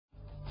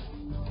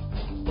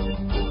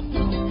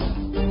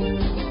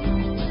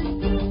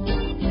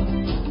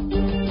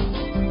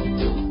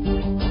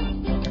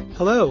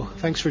Hello,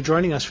 thanks for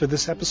joining us for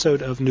this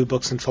episode of New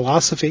Books in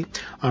Philosophy.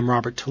 I'm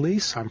Robert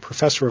Talisse. I'm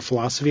professor of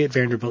philosophy at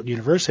Vanderbilt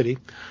University.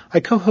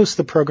 I co-host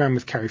the program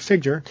with Carrie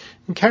Figdor,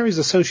 and Carrie's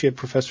associate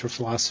professor of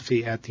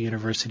philosophy at the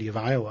University of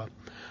Iowa.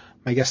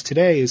 My guest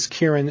today is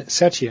Kiran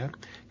Setia.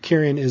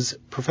 Kiran is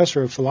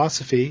professor of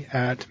philosophy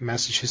at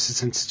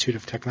Massachusetts Institute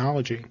of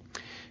Technology.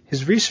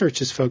 His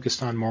research is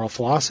focused on moral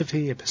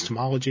philosophy,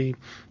 epistemology,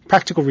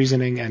 practical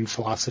reasoning, and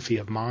philosophy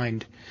of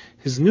mind.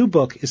 His new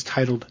book is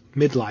titled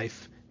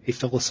Midlife, a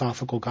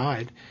Philosophical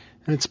Guide,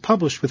 and it's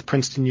published with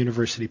Princeton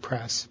University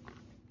Press.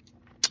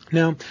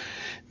 Now,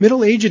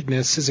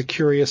 middle-agedness is a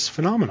curious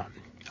phenomenon.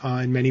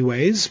 In many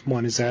ways,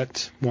 one is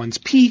at one's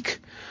peak,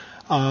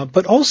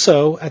 but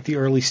also at the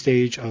early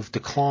stage of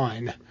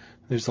decline.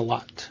 There's a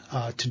lot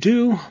to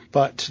do,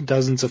 but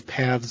dozens of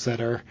paths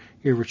that are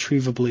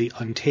irretrievably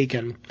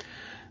untaken.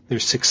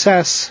 There's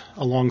success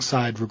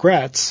alongside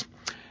regrets,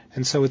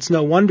 and so it's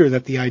no wonder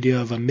that the idea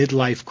of a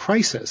midlife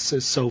crisis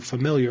is so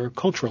familiar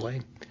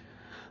culturally.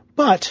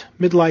 But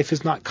midlife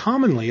is not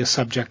commonly a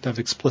subject of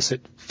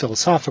explicit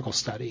philosophical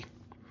study.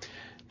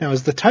 Now,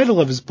 as the title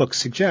of his book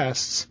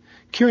suggests,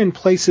 Kiran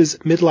places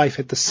midlife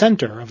at the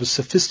center of a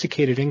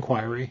sophisticated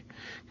inquiry,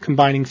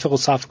 combining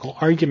philosophical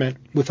argument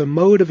with a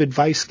mode of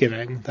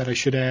advice-giving that I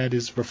should add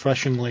is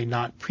refreshingly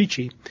not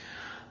preachy.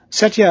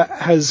 Setia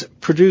has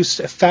produced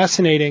a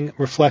fascinating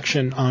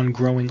reflection on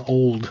growing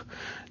old.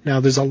 Now,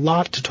 there's a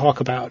lot to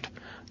talk about,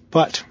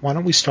 but why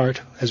don't we start,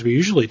 as we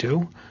usually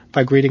do,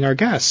 by greeting our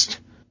guest.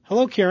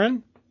 Hello,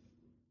 Kiran.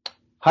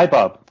 Hi,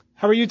 Bob.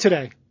 How are you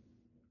today?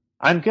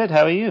 I'm good.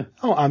 How are you?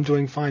 Oh, I'm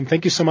doing fine.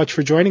 Thank you so much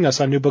for joining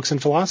us on New Books in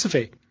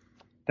Philosophy.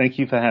 Thank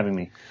you for having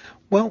me.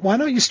 Well, why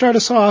don't you start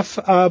us off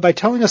by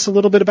telling us a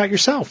little bit about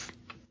yourself?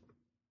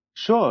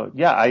 Sure.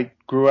 Yeah, I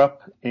grew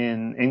up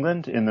in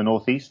England, in the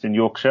northeast, in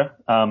Yorkshire,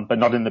 but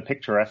not in the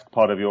picturesque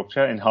part of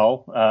Yorkshire, in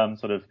Hull,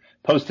 sort of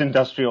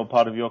post-industrial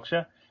part of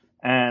Yorkshire.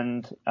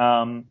 And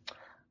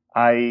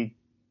I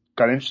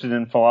got interested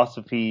in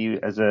philosophy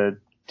as a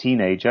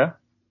teenager,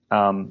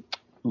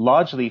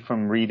 largely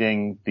from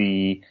reading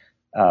the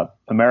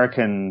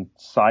American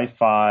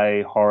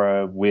sci-fi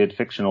horror weird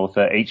fiction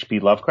author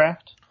H.P.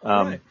 Lovecraft.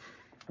 Right.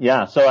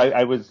 Yeah, so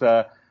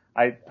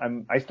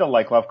I still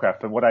like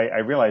Lovecraft, but I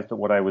realized that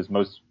what I was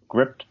most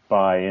gripped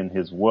by in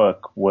his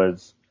work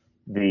was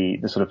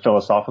the sort of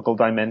philosophical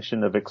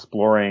dimension of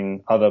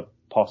exploring other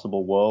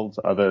possible worlds,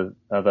 other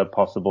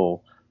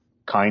possible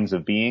kinds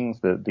of beings,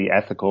 the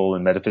ethical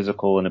and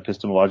metaphysical and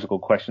epistemological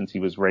questions he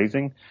was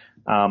raising.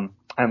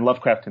 And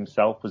Lovecraft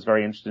himself was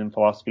very interested in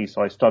philosophy,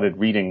 so I started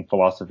reading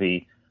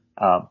philosophy,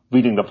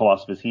 reading the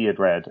philosophers he had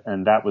read,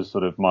 and that was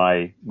sort of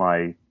my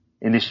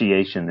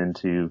initiation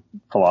into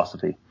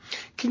philosophy.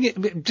 Can you,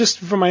 just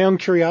for my own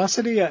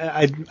curiosity,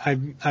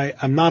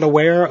 I'm not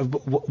aware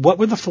of what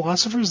were the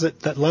philosophers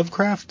that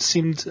Lovecraft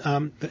seemed,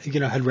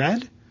 had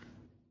read?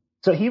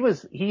 So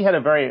he had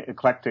a very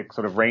eclectic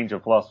sort of range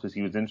of philosophers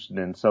he was interested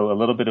in. So a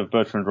little bit of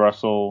Bertrand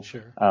Russell,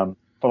 sure.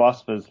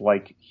 Philosophers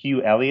like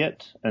Hugh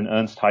Eliot and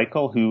Ernst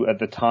Haeckel, who at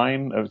the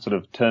time of sort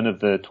of turn of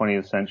the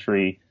 20th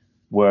century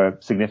were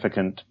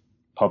significant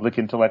public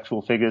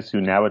intellectual figures who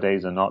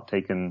nowadays are not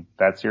taken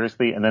that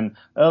seriously. And then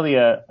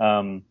earlier,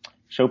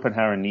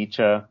 Schopenhauer and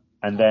Nietzsche,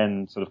 and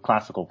then sort of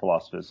classical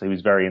philosophers. So he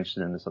was very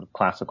interested in the sort of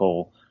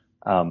classical,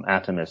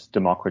 atomists,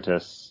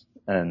 Democritus,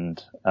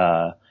 and,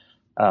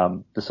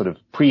 the sort of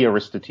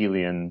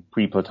pre-Aristotelian,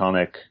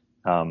 pre-Platonic,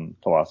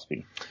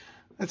 philosophy.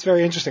 That's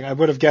very interesting. I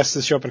would have guessed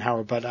the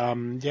Schopenhauer, but,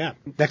 yeah,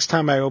 next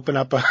time I open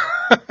up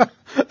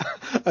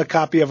a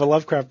copy of a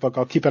Lovecraft book,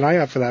 I'll keep an eye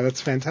out for that.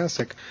 That's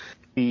fantastic.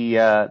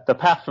 The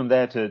path from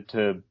there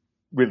to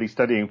really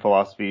studying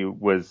philosophy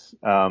was,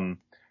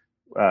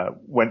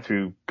 went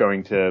through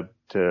going to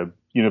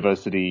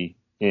university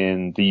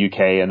in the UK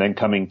and then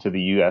coming to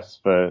the US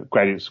for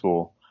graduate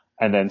school.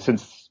 And then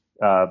since,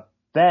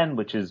 then,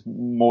 which is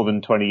more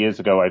than 20 years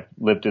ago, I've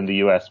lived in the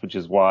US, which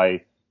is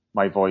why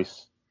my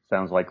voice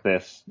sounds like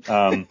this.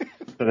 I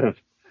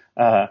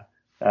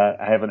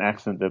have an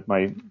accent that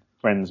my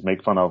friends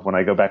make fun of when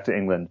I go back to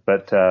England.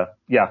 But,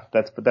 yeah,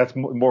 that's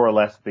more or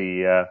less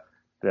the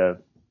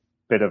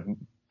bit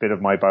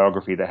of my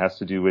biography that has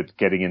to do with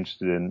getting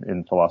interested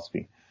in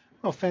philosophy.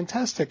 Oh,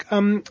 fantastic.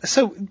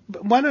 So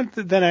why don't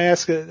then I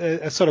ask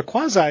a sort of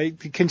quasi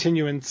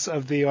continuance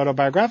of the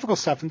autobiographical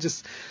stuff and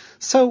just,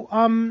 so,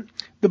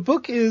 the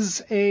book is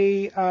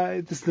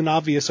this is an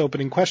obvious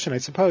opening question, I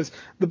suppose.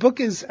 The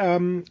book is,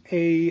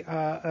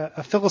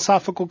 a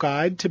philosophical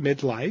guide to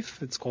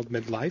midlife. It's called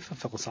Midlife, a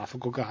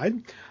philosophical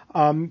guide.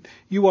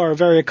 You are a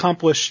very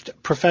accomplished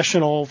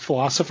professional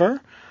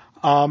philosopher.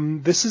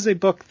 This is a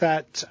book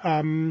that,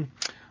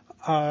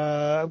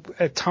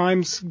 at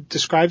times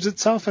describes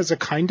itself as a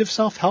kind of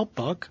self-help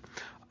book.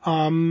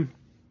 Why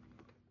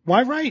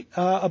write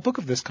a book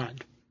of this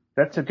kind?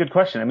 That's a good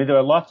question. I mean, there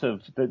are lots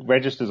of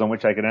registers on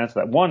which I can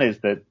answer that. One is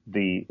that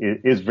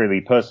it is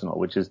really personal,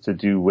 which is to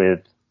do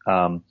with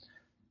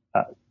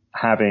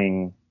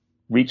having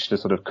reached a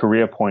sort of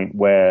career point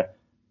where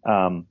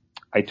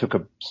I took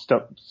a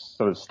sort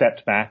of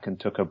stepped back and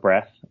took a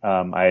breath.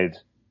 I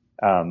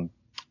had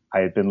I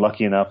had been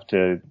lucky enough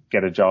to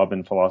get a job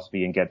in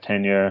philosophy and get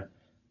tenure,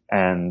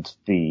 and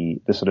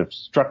the sort of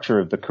structure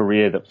of the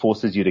career that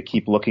forces you to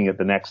keep looking at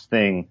the next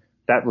thing,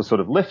 that was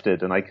sort of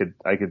lifted, and I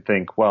could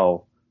think,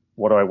 well,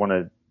 what do I want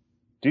to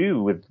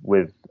do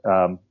with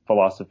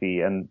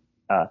philosophy? And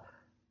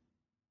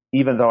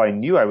even though I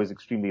knew I was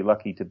extremely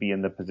lucky to be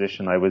in the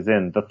position I was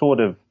in, the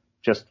thought of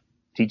just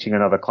teaching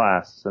another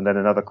class and then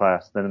another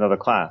class, then another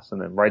class,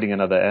 and then writing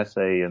another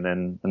essay and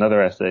then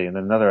another essay and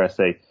then another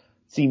essay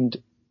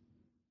seemed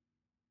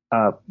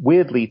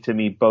weirdly to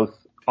me both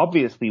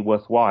obviously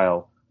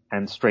worthwhile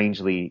and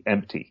strangely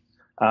empty.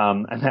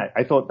 And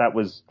I thought that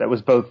was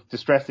both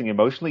distressing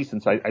emotionally,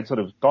 since I'd sort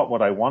of got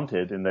what I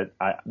wanted, in that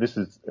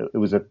it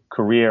was a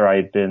career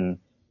I'd been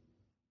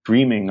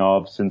dreaming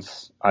of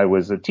since I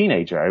was a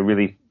teenager. I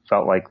really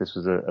felt like this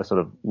was a sort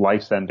of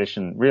life's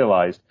ambition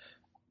realized.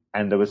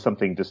 And there was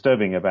something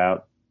disturbing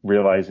about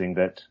realizing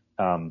that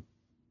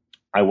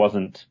it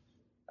wasn't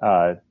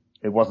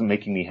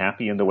making me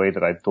happy in the way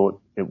that I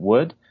thought it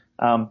would.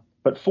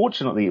 But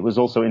fortunately, it was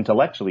also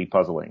intellectually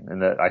puzzling, in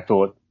that I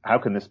thought, how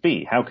can this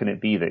be? How can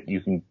it be that you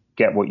can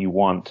get what you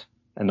want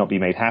and not be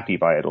made happy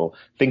by it, or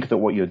think that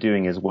what you're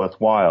doing is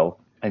worthwhile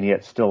and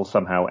yet still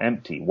somehow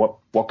empty?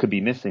 What could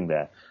be missing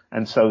there?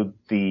 And so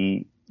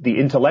the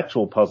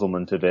intellectual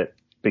puzzlement of it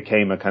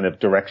became a kind of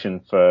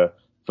direction for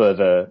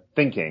further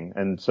thinking.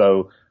 And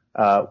so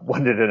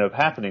what ended up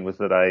happening was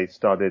that I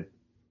started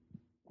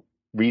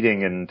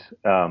reading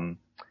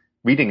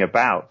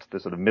about the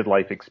sort of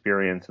midlife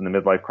experience and the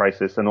midlife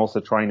crisis, and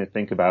also trying to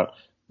think about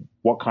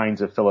what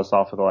kinds of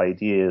philosophical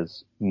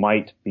ideas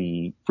might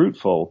be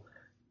fruitful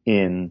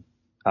in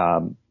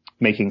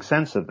making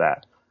sense of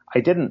that. I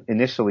didn't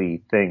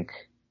initially think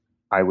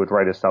I would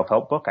write a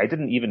self-help book. I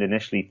didn't even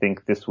initially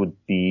think this would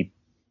be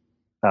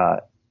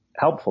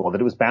helpful,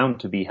 that it was bound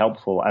to be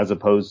helpful, as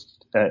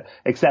opposed,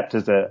 except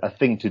as a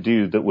thing to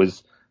do that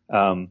was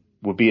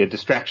would be a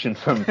distraction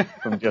from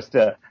just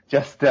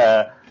what's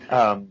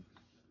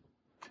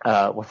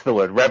the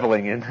word?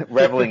 Reveling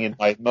in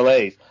my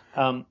malaise.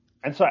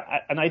 And so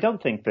I don't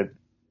think that,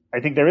 I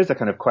think there is a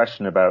kind of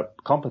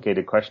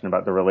complicated question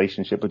about the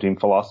relationship between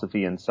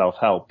philosophy and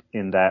self-help,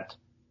 in that,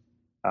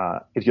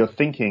 if you're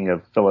thinking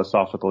of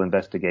philosophical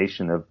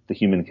investigation of the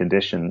human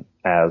condition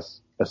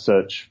as a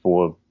search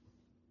for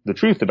the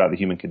truth about the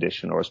human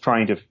condition, or as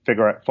trying to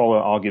follow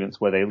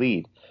arguments where they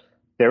lead,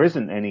 there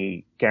isn't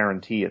any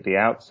guarantee at the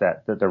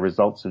outset that the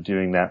results of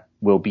doing that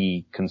will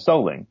be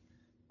consoling.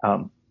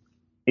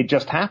 It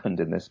just happened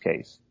in this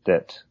case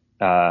that,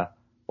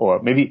 or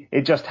maybe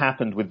it just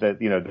happened with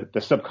the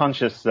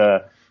subconscious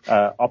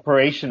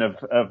operation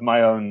of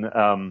my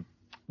own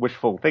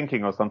wishful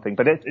thinking or something.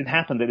 But it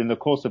happened that in the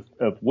course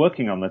of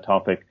working on the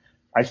topic,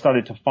 I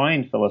started to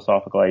find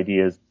philosophical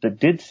ideas that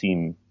did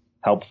seem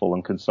helpful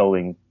and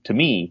consoling to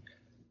me,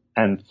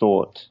 and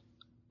thought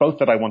both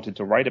that I wanted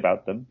to write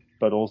about them,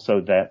 but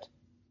also that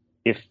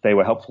if they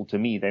were helpful to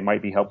me, they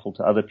might be helpful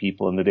to other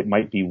people, and that it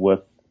might be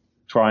worth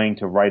trying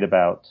to write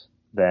about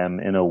them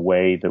in a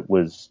way that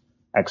was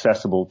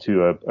accessible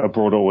to a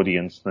broader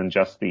audience than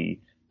just the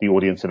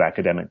audience of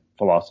academic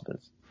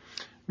philosophers.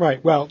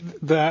 Right. Well,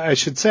 I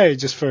should say,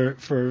 just for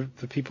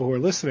the people who are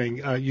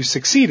listening, you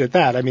succeed at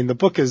that. I mean, the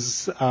book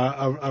is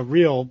a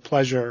real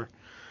pleasure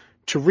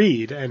to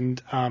read,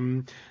 and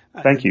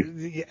thank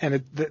you.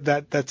 And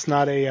that's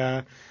not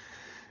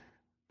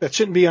that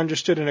shouldn't be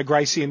understood in a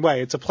Gricean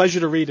way. It's a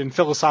pleasure to read and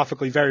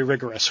philosophically very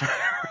rigorous,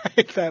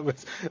 right?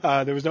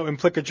 There was no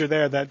implicature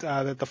there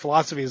that the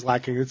philosophy is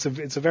lacking. It's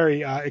a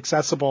very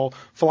accessible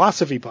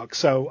philosophy book.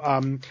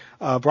 So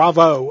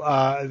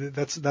bravo.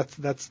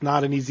 That's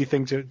not an easy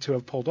thing to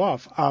have pulled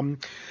off.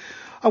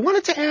 I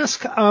wanted to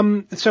ask,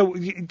 so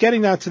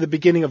getting now to the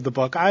beginning of the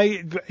book,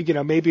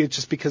 maybe it's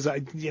just because I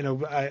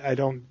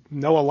don't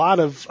know a lot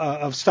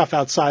of stuff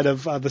outside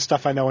of the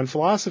stuff I know in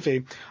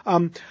philosophy.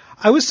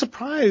 I was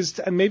surprised,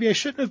 and maybe I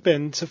shouldn't have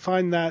been, to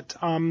find that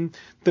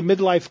the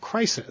midlife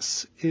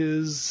crisis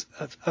is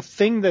a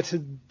thing that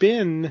had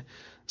been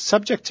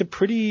subject to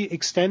pretty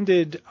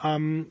extended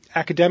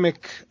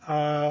academic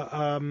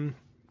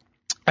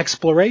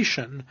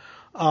exploration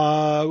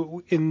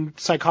in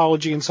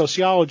psychology and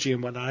sociology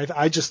and whatnot.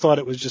 I just thought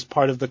it was just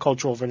part of the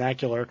cultural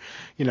vernacular.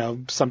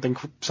 Something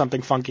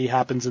funky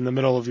happens in the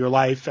middle of your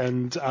life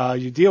and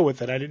you deal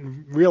with it. I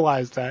didn't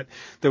realize that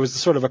there was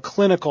sort of a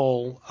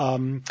clinical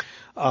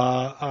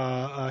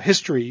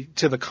history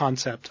to the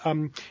concept.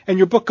 And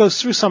your book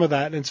goes through some of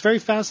that, and it's very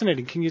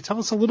fascinating. Can you tell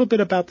us a little bit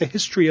about the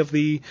history of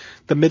the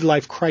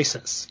midlife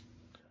crisis?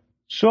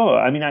 Sure.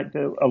 I mean,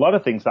 a lot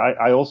of things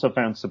I also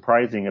found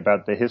surprising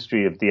about the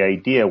history of the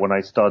idea when I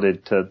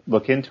started to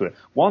look into it.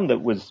 One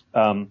that was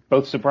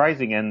both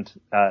surprising and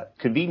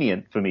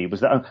convenient for me was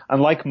that,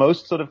 unlike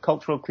most sort of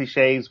cultural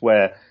cliches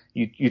where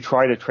you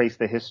try to trace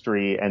the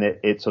history and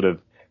it sort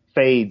of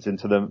fades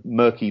into the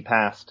murky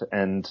past,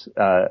 and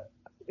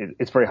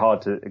it's very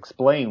hard to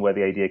explain where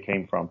the idea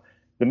came from.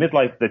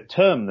 The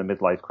term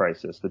midlife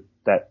crisis,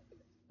 that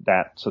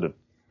sort of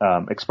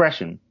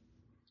expression,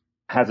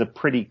 has a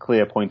pretty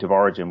clear point of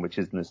origin, which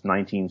is in this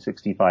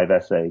 1965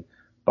 essay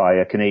by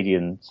a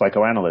Canadian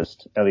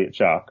psychoanalyst, Elliott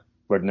Jacques,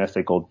 wrote an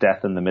essay called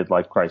Death and the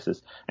Midlife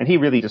Crisis. And he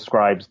really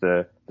describes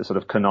the sort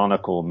of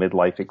canonical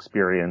midlife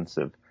experience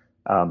of,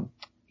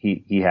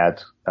 he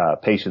had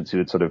patients who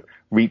had sort of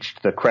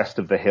reached the crest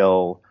of the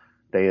hill.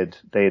 They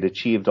had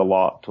achieved a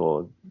lot,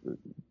 or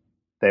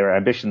their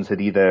ambitions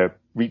had either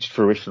reached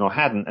fruition or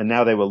hadn't, and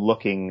now they were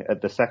looking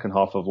at the second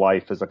half of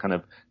life as a kind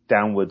of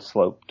downward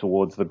slope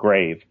towards the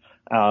grave.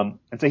 And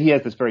so he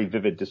has this very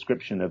vivid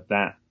description of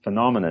that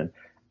phenomenon.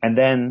 And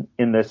then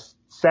in the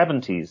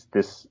 70s,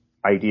 this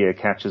idea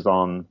catches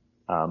on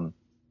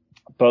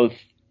both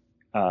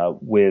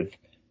with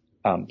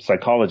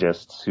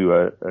psychologists who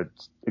are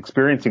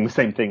experiencing the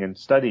same thing and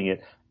studying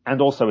it,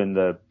 and also in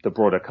the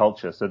broader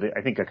culture. So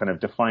I think a kind of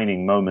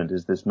defining moment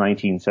is this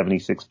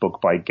 1976 book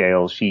by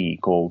Gail Sheehy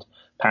called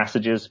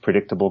Passages,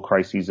 Predictable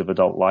Crises of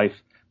Adult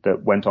Life,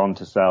 that went on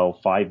to sell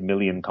 5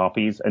 million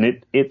copies.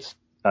 And it's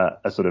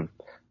a sort of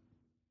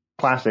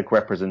classic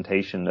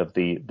representation of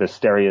the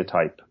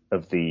stereotype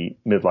of the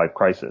midlife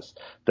crisis,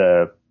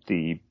 the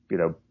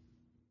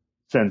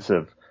sense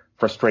of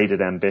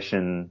frustrated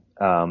ambition,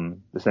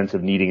 the sense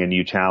of needing a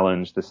new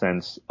challenge, the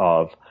sense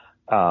of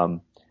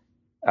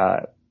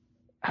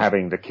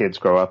having the kids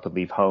grow up and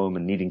leave home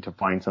and needing to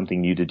find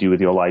something new to do with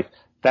your life.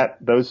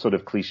 Those sort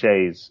of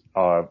cliches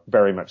are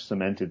very much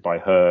cemented by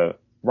her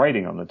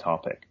writing on the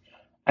topic.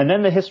 And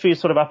then the history is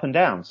sort of up and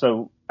down.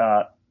 So,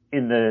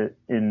 in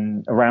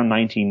around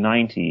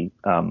 1990,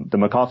 the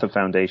MacArthur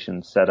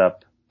Foundation set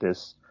up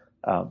this,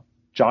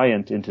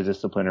 giant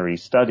interdisciplinary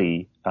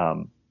study,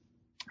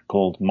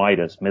 called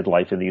MIDAS,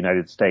 Midlife in the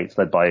United States,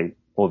 led by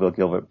Orville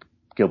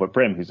Gilbert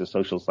Brim, who's a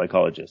social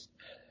psychologist.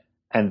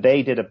 And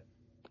they did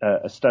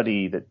a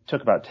study that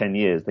took about 10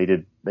 years.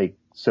 They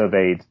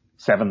surveyed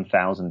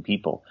 7,000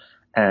 people.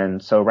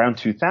 And so around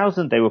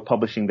 2000, they were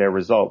publishing their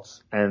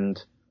results. And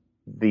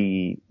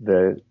the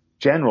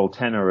general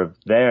tenor of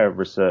their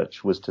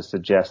research was to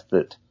suggest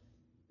that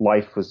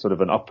life was sort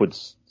of an upward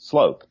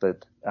slope,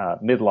 that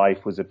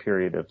midlife was a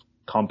period of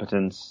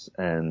competence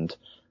and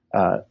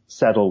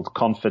settled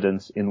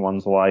confidence in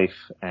one's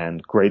life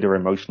and greater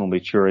emotional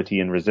maturity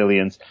and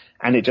resilience,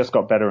 and it just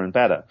got better and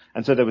better.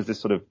 And so there was this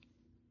sort of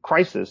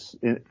crisis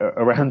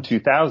around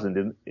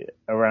 2000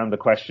 around the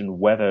question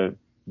whether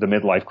the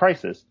midlife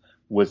crisis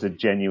was a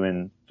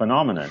genuine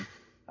phenomenon.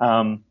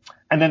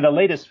 And then the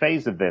latest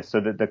phase of this, so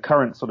that the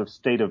current sort of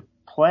state of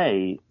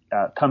play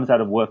comes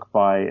out of work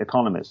by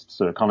economists,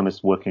 so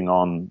economists working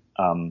on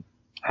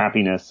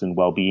happiness and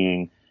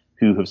well-being,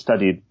 who have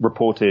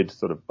reported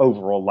sort of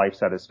overall life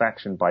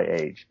satisfaction by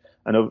age.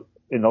 And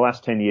in the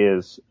last 10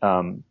 years,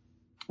 there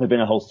have been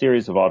a whole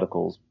series of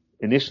articles,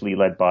 initially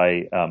led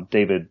by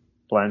David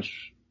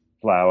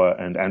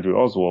Blanchflower and Andrew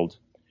Oswald,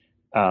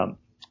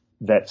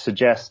 that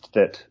suggest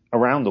that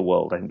around the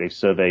world, I think they've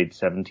surveyed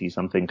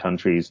 70-something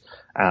countries,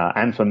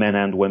 and for men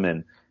and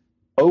women,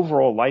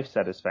 overall life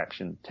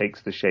satisfaction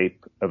takes the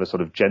shape of a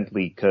sort of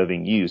gently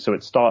curving U. So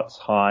it starts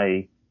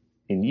high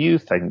in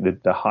youth. I think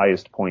that the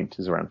highest point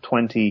is around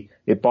 20.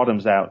 It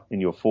bottoms out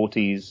in your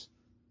 40s,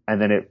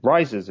 and then it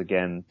rises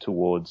again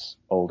towards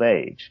old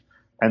age.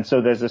 And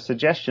so there's a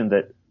suggestion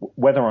that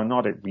whether or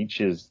not it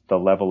reaches the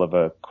level of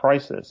a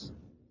crisis,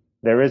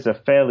 there is a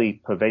fairly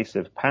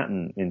pervasive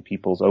pattern in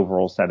people's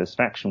overall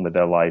satisfaction with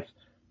their life,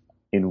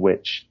 in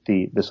which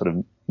the sort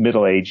of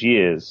middle age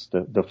years,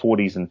 the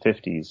 40s and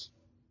 50s,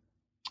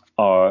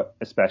 are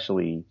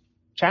especially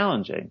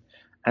challenging.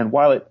 And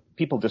while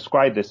people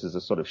describe this as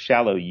a sort of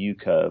shallow U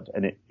curve,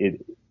 and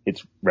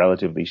it's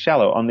relatively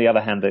shallow, on the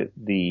other hand,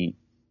 the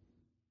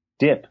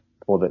dip,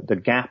 or the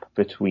gap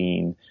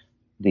between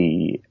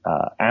the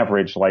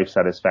average life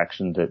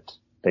satisfaction that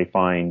they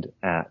find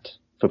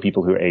for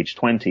people who are age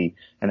 20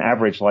 and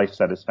average life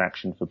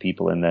satisfaction for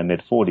people in their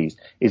mid-40s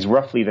is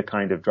roughly the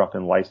kind of drop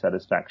in life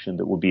satisfaction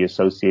that would be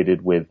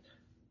associated with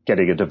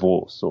getting a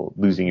divorce or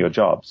losing your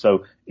job.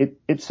 So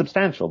it's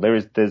substantial.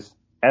 There's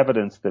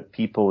evidence that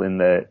people in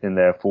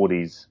their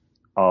 40s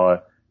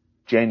are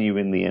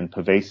genuinely and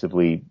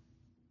pervasively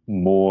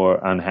more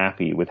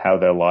unhappy with how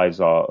their lives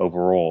are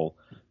overall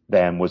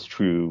than was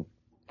true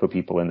for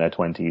people in their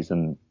 20s,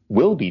 and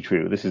will be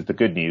true. This is the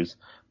good news.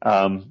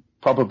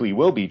 Probably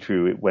will be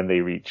true when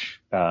they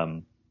reach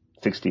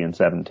 60 and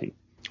 70.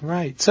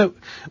 Right. So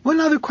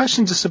one other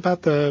question just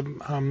about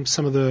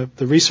some of the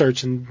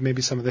research and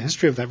maybe some of the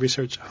history of that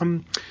research.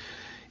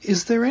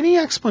 Is there any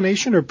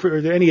explanation or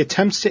are there any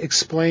attempts to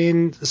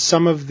explain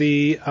some of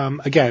the,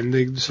 again,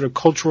 the sort of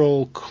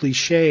cultural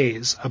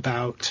cliches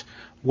about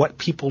what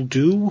people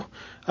do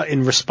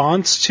in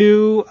response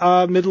to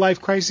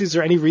midlife crises? Is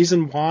there any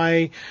reason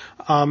why,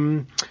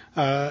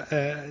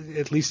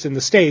 at least in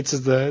the States,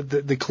 as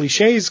the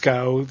cliches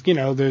go,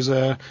 there's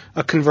a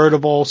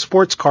convertible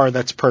sports car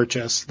that's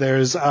purchased.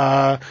 There's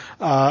engaging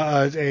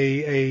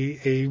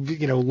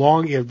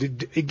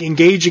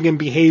in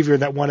behavior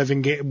that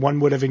one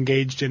would have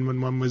engaged in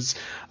when one was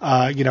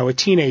a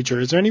teenager.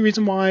 Is there any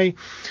reason why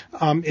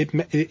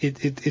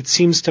it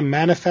seems to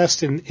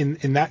manifest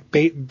in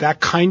that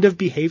kind of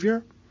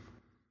behavior?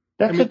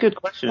 That's a good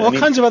question. All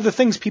kinds of other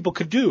things people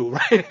could do,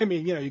 right? I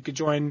mean, you could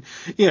join,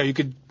 you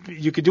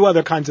could do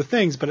other kinds of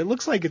things, but it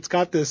looks like it's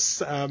got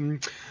this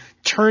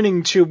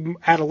turning to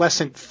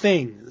adolescent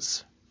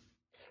things.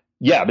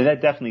 Yeah, I mean,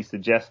 that definitely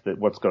suggests that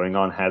what's going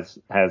on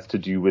has to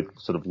do with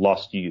sort of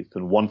lost youth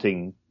and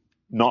wanting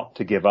not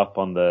to give up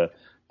on the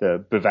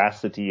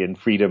vivacity and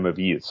freedom of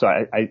youth. So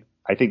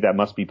I think that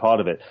must be part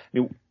of it. I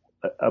mean,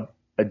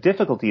 a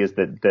difficulty is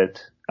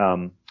that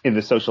in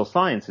the social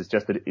science is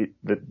just that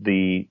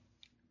the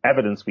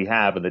evidence we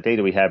have and the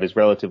data we have is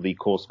relatively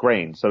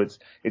coarse-grained. So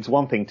it's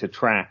one thing to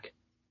track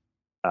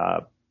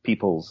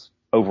people's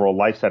overall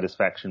life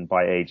satisfaction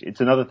by age. It's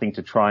another thing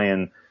to try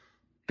and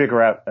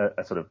figure out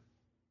a sort of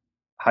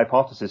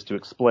hypothesis to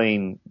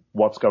explain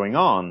what's going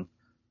on,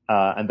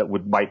 and that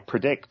might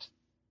predict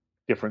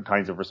different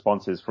kinds of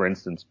responses, for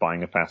instance,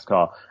 buying a fast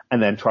car,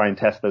 and then try and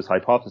test those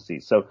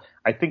hypotheses. So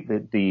I think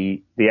that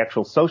the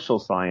actual social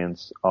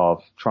science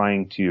of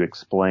trying to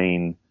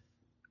explain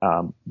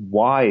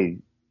why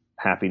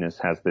happiness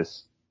has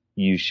this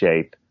U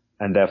shape,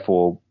 and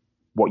therefore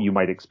what you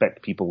might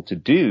expect people to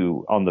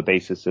do on the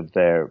basis of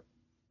their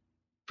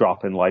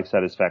drop in life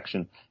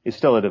satisfaction, is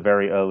still at a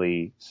very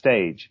early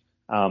stage.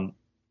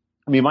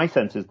 I mean, my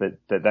sense is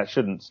that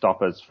shouldn't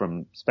stop us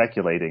from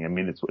speculating. I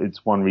mean,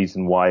 it's one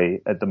reason why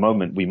at the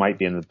moment we might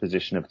be in the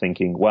position of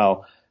thinking,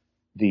 well,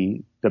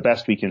 the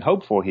best we can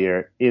hope for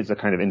here is a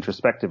kind of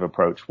introspective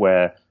approach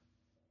where,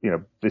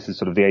 this is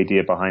sort of the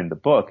idea behind the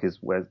book, is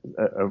where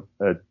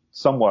a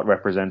somewhat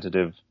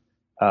representative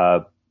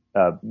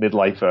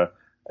midlifer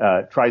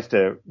tries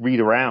to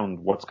read around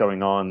what's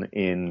going on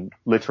in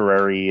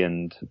literary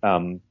and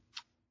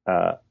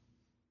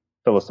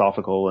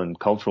philosophical and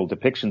cultural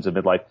depictions of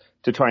midlife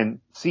to try and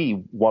see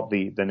what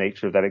the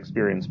nature of that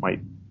experience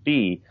might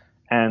be.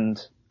 And,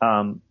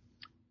 well,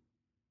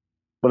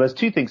 there's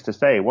two things to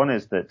say. One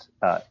is that,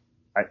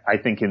 I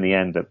think in the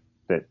end that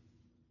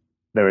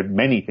there are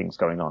many things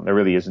going on. There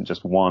really isn't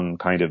just one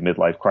kind of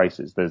midlife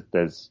crisis.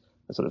 There's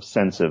a sort of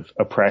sense of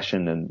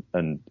oppression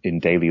and in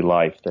daily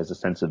life. There's a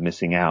sense of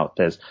missing out.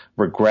 There's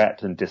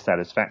regret and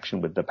dissatisfaction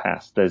with the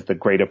past. There's the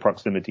greater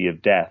proximity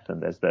of death,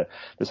 and there's the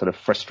sort of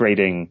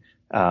frustrating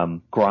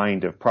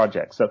grind of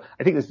projects. So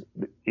I think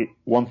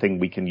one thing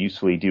we can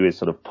usefully do is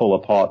sort of pull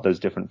apart those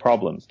different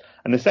problems.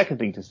 And the second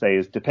thing to say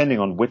is, depending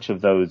on which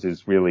of those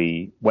is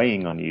really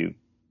weighing on you,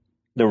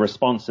 the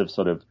response of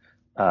sort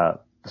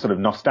of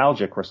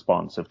nostalgic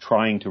response of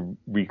trying to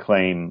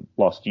reclaim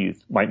lost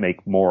youth might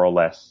make more or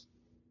less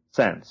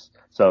sense.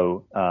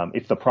 So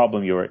if the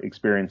problem you're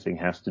experiencing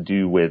has to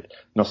do with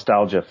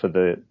nostalgia for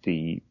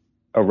the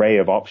array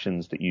of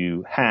options that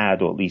you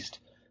had, or at least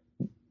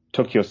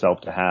took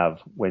yourself to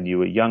have when you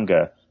were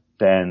younger,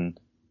 then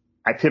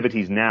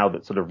activities now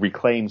that sort of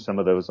reclaim some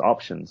of those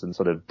options and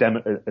sort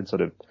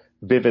of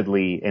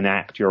vividly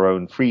enact your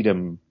own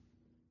freedom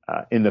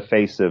in the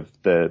face of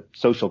the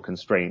social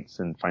constraints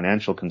and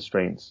financial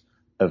constraints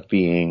of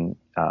being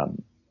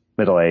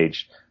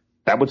middle-aged,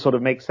 that would sort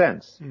of make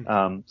sense.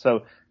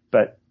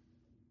 But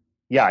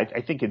yeah, I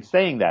think in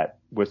saying that,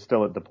 we're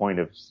still at the point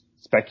of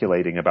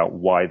speculating about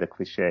why the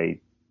cliche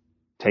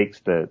takes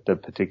the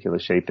particular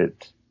shape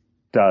it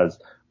does,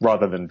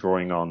 rather than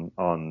drawing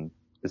on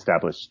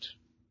established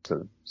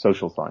sort of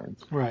social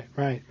science. Right.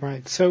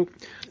 So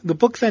the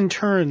book then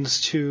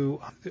turns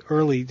to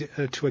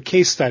a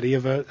case study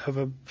of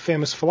a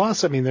famous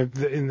philosopher. I mean,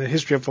 in the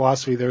history of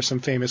philosophy, there are some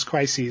famous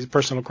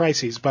personal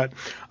crises, but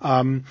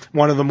one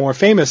of the more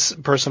famous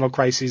personal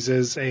crises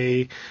is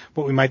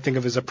what we might think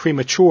of as a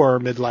premature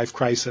midlife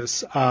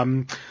crisis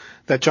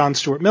that John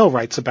Stuart Mill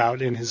writes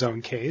about in his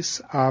own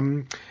case.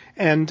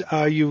 And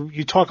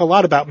you talk a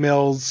lot about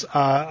Mill's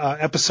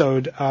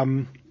episode.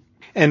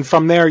 And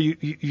from there,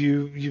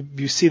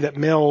 you see that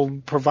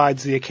Mill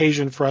provides the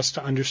occasion for us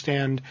to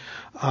understand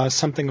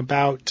something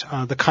about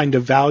the kind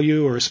of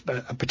value, or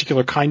a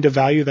particular kind of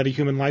value that a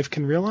human life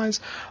can realize,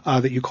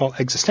 that you call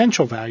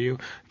existential value.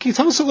 Can you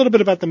tell us a little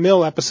bit about the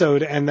Mill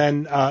episode and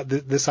then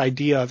this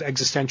idea of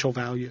existential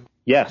value?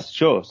 Yes,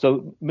 sure.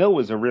 So Mill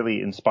was a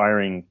really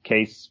inspiring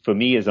case for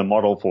me as a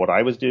model for what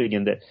I was doing,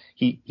 in that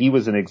he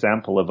was an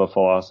example of a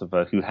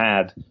philosopher who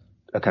had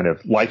a kind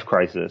of life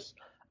crisis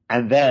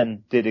and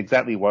then did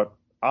exactly what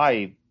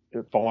I,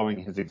 following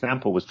his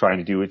example, was trying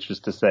to do, which was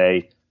to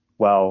say,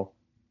 well,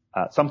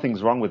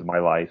 something's wrong with my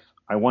life.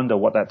 I wonder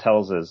what that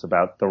tells us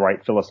about the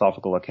right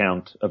philosophical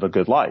account of a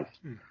good life.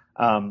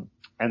 And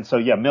so,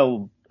 yeah,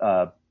 Mill,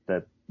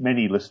 that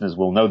many listeners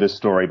will know this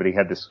story, but he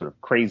had this sort of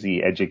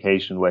crazy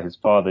education where his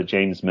father,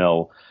 James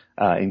Mill,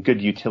 in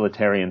good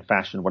utilitarian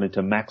fashion, wanted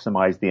to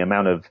maximize the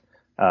amount of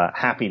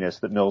happiness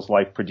that Mill's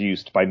life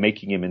produced by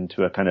making him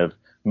into a kind of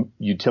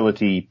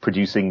utility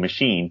producing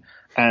machine.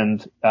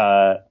 And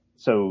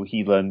so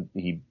he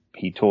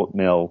taught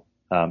Mill,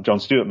 John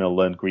Stuart Mill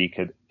learned Greek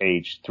at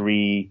age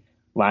 3,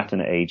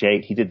 Latin at age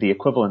 8. He did the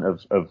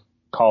equivalent of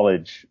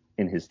college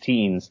in his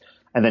teens.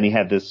 And then he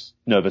had this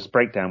nervous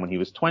breakdown when he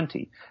was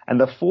 20. And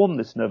the form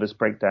this nervous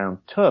breakdown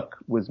took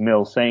was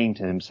Mill saying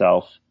to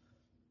himself,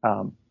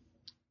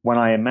 when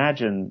I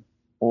imagine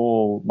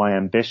all my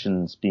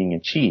ambitions being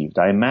achieved.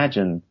 I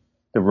imagine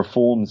the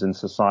reforms in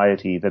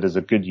society that as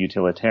a good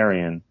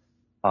utilitarian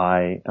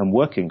I am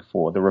working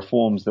for, the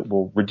reforms that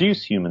will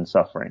reduce human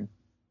suffering.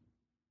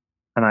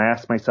 And I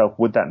ask myself,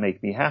 would that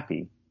make me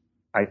happy?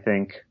 I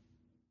think,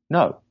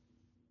 no.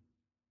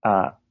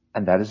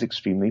 And that is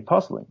extremely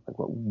puzzling. Like,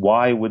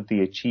 why would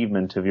the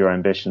achievement of your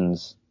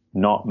ambitions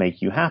not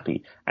make you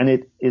happy? And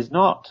it is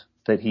not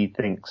that he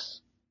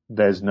thinks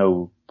there's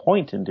no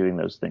point in doing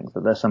those things,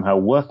 that they're somehow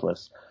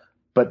worthless,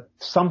 but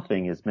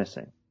something is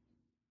missing.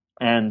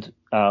 And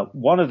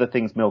one of the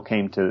things Mill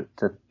came to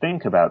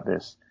think about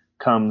this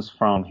comes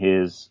from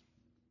his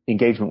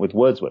engagement with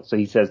Wordsworth. So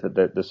he says that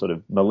the sort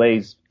of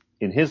malaise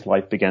in his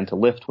life began to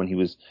lift when he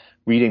was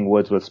reading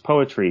Wordsworth's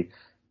poetry.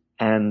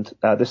 And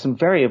there's some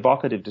very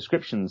evocative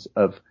descriptions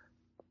of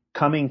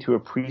coming to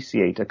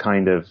appreciate a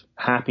kind of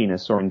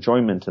happiness or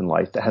enjoyment in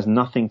life that has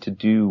nothing to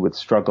do with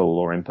struggle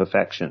or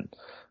imperfection,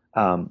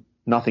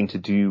 nothing to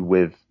do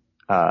with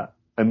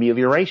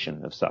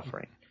amelioration of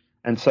suffering.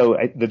 And so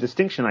the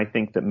distinction I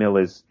think that Mill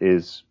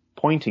is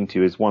pointing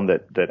to is one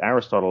that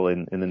Aristotle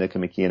in the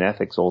Nicomachean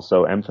Ethics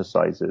also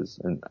emphasizes,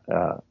 and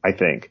I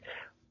think.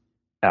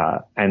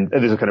 And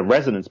there's a kind of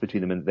resonance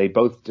between them, and they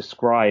both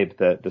describe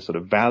the sort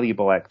of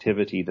valuable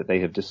activity that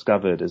they have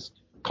discovered as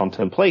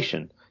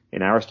contemplation.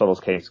 In Aristotle's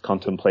case,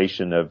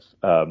 contemplation of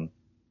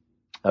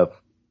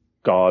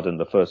God and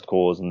the first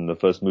cause and the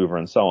first mover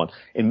and so on.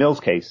 In Mill's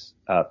case,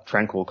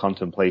 tranquil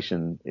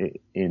contemplation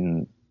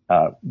in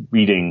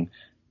reading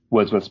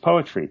Wordsworth's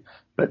poetry.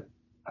 But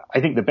I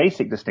think the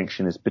basic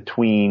distinction is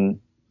between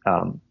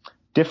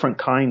different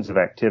kinds of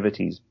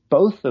activities,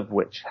 both of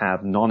which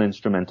have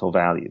non-instrumental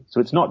value.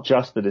 So it's not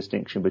just the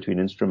distinction between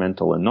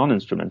instrumental and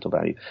non-instrumental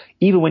value.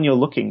 Even when you're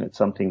looking at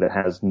something that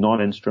has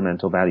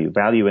non-instrumental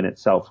value in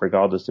itself,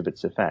 regardless of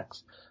its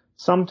effects,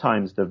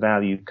 sometimes the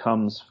value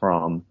comes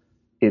from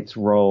its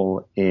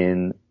role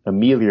in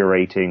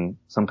ameliorating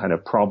some kind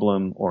of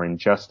problem or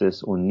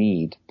injustice or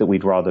need that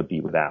we'd rather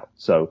be without.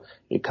 So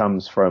it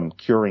comes from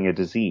curing a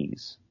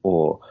disease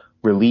or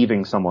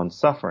relieving someone's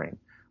suffering,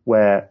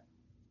 where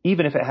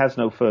even if it has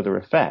no further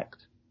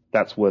effect,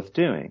 that's worth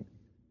doing.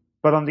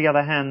 But on the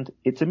other hand,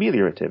 it's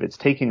ameliorative. It's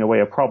taking away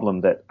a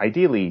problem that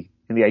ideally,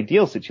 in the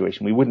ideal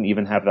situation, we wouldn't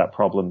even have that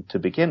problem to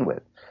begin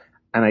with.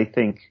 And I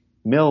think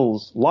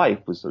Mill's life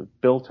was sort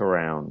of built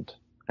around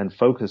and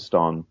focused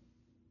on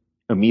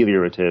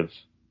ameliorative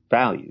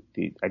value,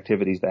 the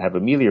activities that have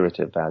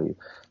ameliorative value.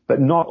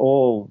 But not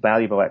all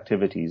valuable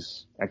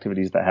activities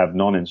that have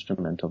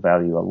non-instrumental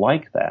value are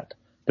like that.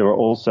 There are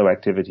also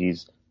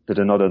activities that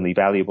are not only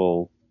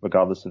valuable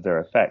regardless of their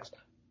effects,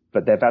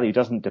 but their value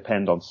doesn't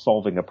depend on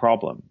solving a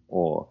problem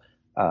or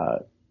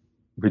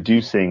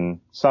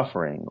reducing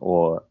suffering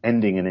or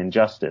ending an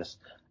injustice.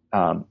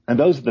 And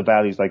those are the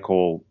values I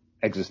call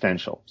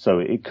existential. So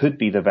it could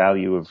be the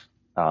value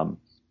of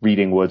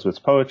reading Wordsworth's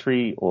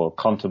poetry or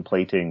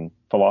contemplating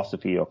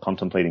philosophy or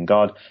contemplating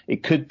God.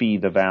 It could be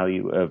the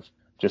value of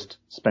just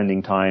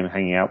spending time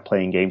hanging out,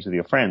 playing games with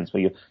your friends,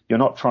 where you're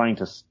not trying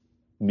to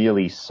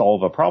merely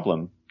solve a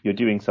problem. You're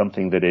doing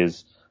something that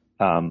is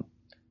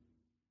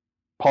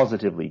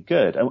positively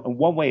good. And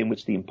one way in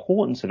which the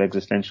importance of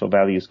existential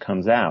values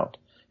comes out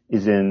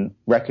is in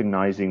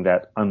recognizing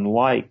that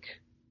unlike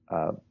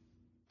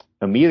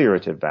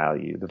ameliorative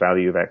value, the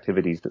value of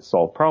activities that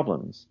solve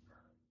problems,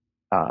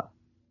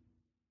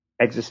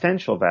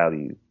 existential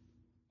value,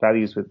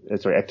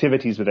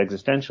 activities with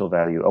existential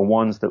value are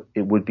ones that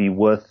it would be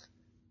worth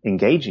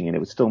engaging in. It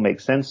would still make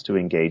sense to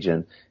engage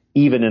in,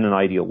 even in an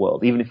ideal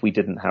world, even if we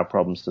didn't have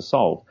problems to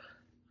solve.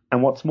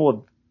 And what's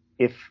more,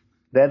 if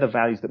they're the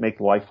values that make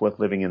life worth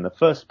living in the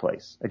first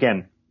place.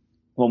 Again,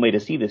 one way to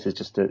see this is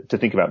just to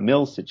think about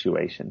Mill's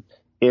situation.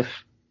 If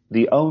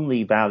the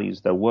only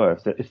values there were,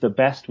 if the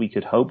best we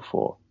could hope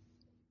for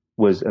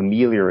was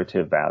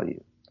ameliorative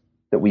value,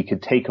 that we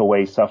could take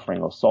away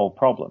suffering or solve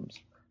problems,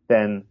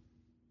 then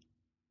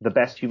the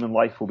best human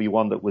life will be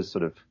one that was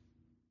sort of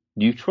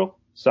neutral,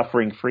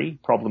 suffering-free,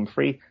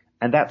 problem-free.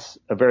 And that's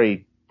a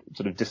very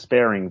sort of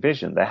despairing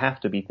vision. There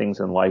have to be things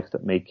in life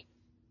that make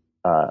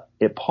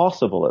it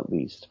possible, at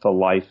least, for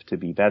life to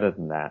be better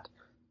than that.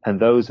 And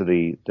those are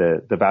the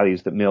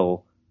values that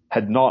Mill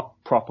had not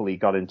properly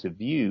got into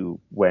view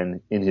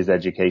when in his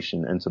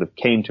education and sort of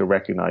came to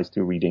recognize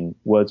through reading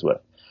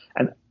Wordsworth.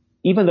 And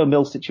even though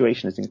Mill's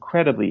situation is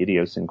incredibly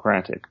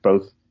idiosyncratic,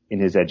 both in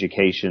his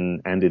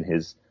education and in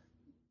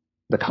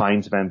the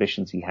kinds of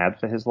ambitions he had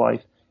for his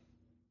life,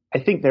 I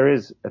think there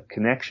is a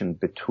connection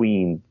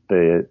between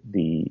the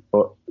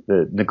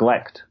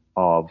neglect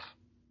of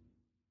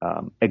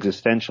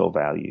existential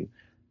value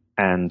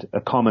and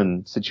a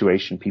common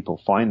situation people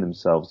find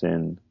themselves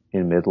in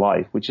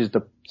midlife, which is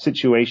the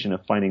situation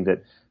of finding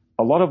that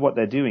a lot of what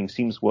they're doing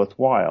seems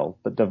worthwhile,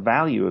 but the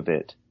value of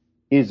it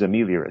is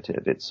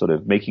ameliorative. It's sort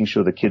of making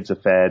sure the kids are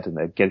fed and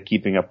they're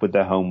keeping up with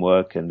their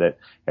homework and that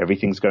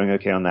everything's going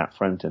okay on that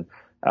front. And,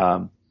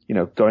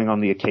 going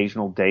on the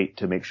occasional date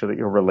to make sure that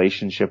your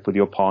relationship with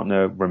your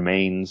partner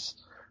remains,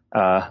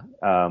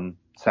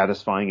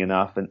 satisfying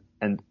enough.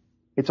 And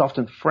it's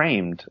often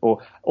framed,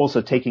 or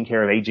also taking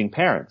care of aging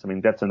parents. I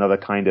mean, that's another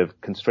kind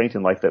of constraint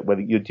in life, that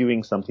whether you're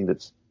doing something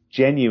that's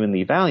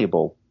genuinely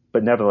valuable,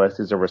 but nevertheless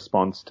is a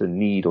response to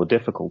need or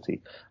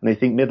difficulty. And I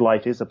think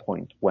midlife is a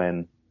point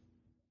when,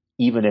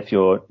 even if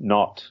you're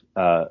not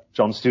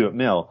John Stuart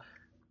Mill,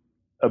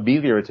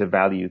 ameliorative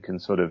value can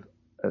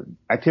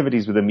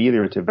activities with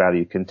ameliorative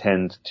value can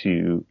tend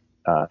to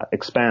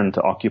expand,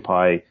 to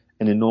occupy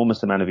an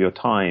enormous amount of your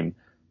time,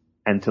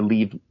 and to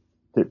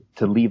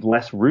leave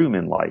less room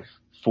in life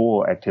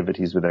for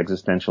activities with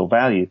existential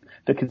value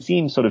that can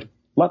seem sort of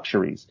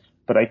luxuries.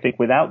 But I think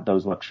without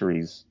those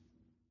luxuries,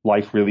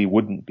 life really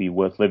wouldn't be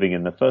worth living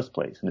in the first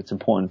place. And it's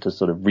important to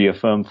sort of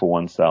reaffirm for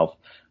oneself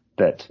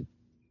that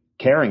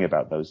caring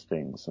about those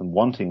things and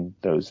wanting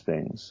those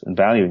things and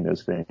valuing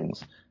those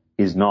things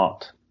is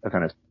not a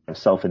kind of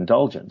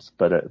self-indulgence,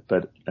 but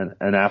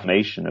an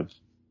affirmation of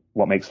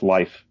what makes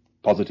life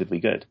positively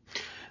good.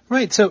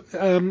 Right. So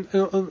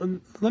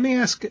let me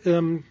ask,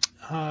 do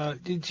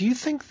you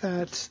think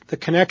that the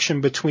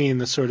connection between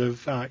the sort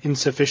of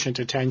insufficient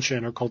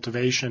attention or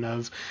cultivation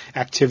of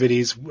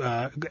activities,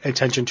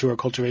 attention to or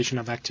cultivation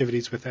of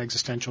activities with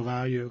existential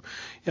value,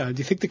 do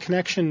you think the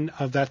connection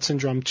of that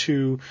syndrome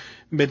to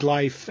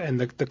midlife and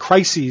the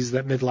crises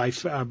that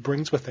midlife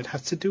brings with it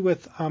has to do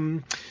with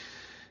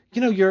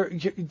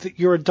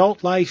your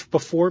adult life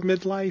before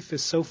midlife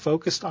is so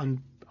focused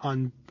on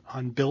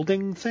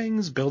building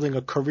things, building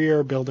a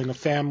career, building a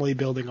family,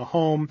 building a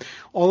home.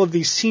 All of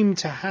these seem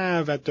to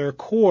have at their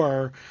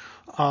core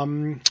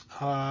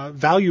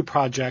value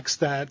projects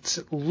that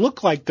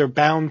look like they're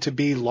bound to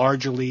be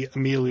largely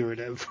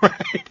ameliorative,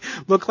 right?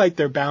 Look like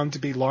they're bound to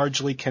be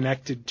largely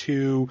connected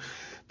to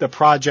the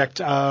project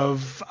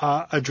of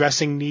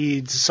addressing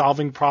needs,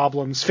 solving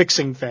problems,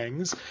 fixing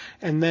things.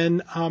 And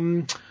then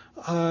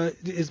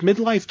is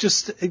midlife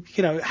just,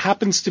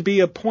 happens to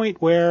be a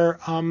point where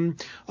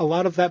a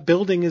lot of that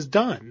building is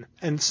done.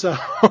 And so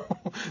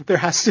there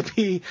has to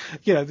be,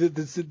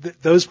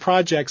 those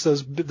projects,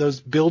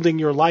 those building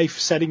your life,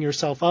 setting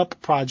yourself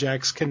up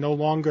projects can no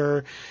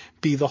longer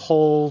be the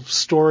whole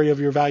story of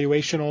your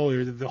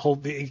valuational, or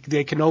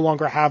they can no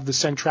longer have the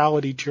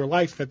centrality to your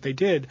life that they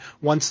did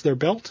once they're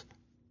built.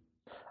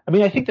 I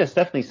mean, I think there's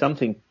definitely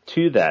something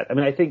to that. I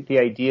mean, I think the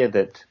idea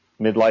that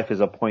midlife is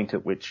a point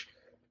at which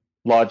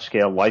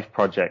large-scale life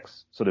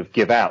projects sort of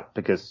give out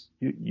because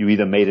you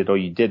either made it or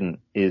you didn't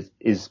is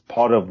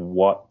part of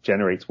what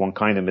generates one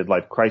kind of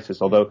midlife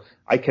crisis. Although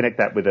I connect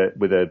that with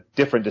a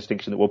different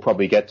distinction that we'll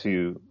probably get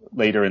to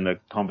later in the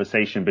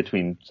conversation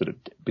between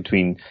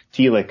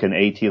telic and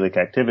atelic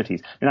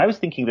activities. And I was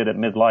thinking that at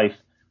midlife,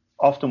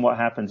 often what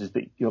happens is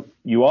that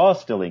you are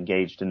still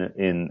engaged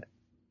in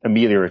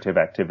ameliorative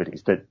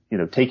activities, that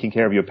taking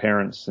care of your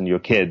parents and your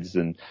kids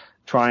and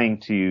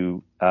trying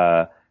to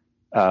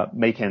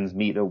make ends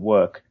meet at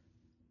work.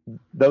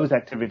 Those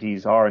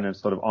activities are in a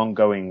sort of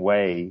ongoing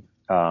way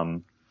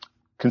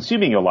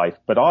consuming your life,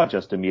 but are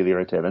just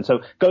ameliorative. And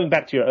so going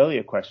back to your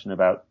earlier question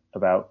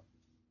about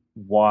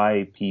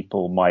why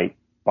people might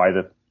buy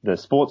the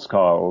sports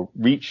car or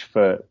reach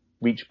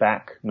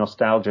back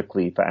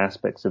nostalgically for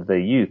aspects of their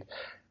youth,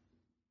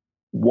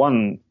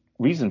 one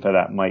reason for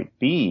that might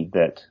be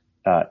that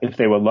if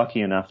they were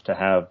lucky enough to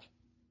have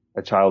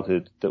a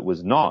childhood that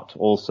was not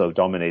also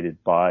dominated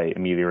by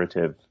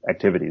ameliorative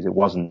activities, it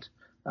wasn't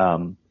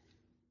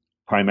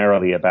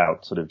primarily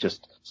about sort of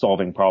just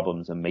solving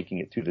problems and making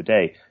it through the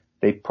day,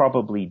 they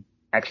probably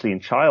actually in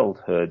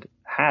childhood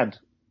had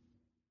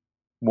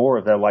more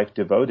of their life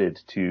devoted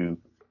to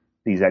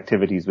these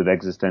activities with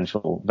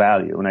existential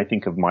value. And I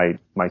think of my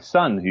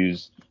son,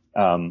 who's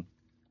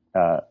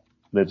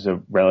lives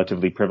a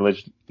relatively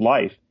privileged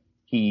life.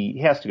 He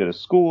has to go to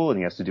school and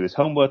he has to do his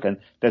homework, and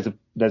there's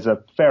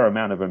a fair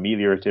amount of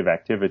ameliorative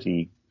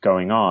activity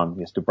going on.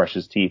 He has to brush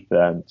his teeth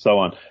and so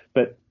on.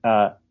 But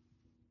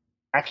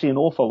actually an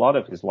awful lot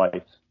of his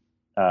life,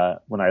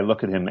 when I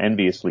look at him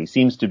enviously,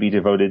 seems to be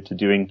devoted to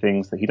doing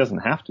things that he doesn't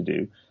have to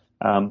do,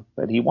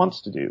 but he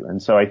wants to do.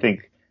 And so I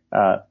think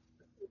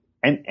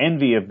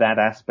envy of that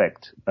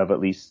aspect of at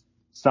least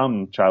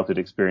some childhood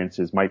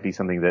experiences might be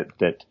something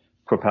that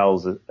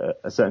propels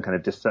a certain kind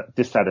of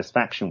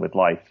dissatisfaction with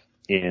life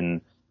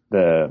in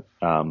the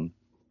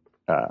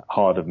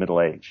heart of middle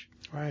age.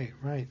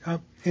 Right.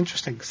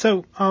 Interesting.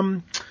 So,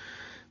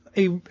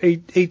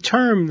 a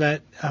term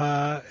that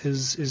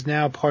is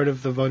now part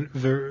of the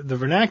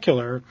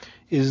vernacular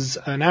is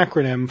an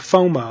acronym,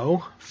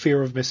 FOMO,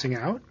 fear of missing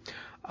out.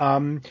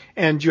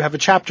 And you have a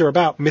chapter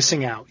about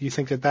missing out. You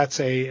think that that's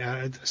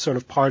a sort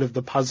of part of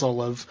the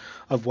puzzle of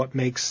what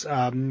makes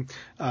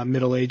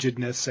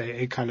middle-agedness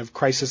a kind of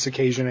crisis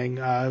occasioning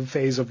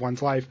phase of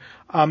one's life.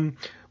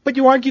 But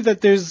you argue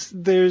that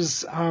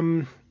there's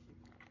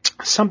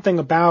something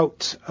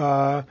about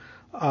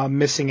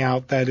missing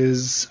out that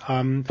is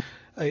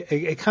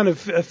a kind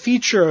of a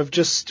feature of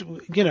just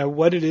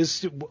what it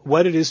is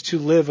to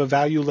live a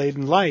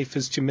value-laden life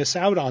is to miss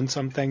out on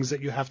some things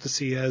that you have to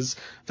see as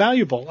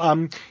valuable.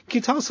 Can you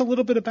tell us a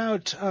little bit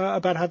about how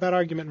that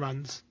argument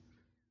runs?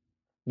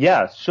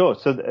 Yeah, sure.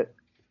 So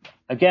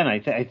again,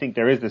 I think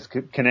there is this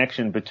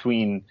connection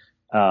between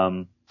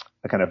a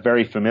kind of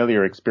very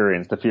familiar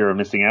experience, the fear of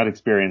missing out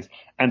experience,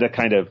 and a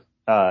kind of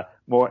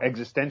more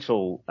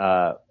existential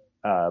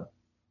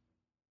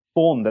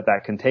form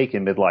that can take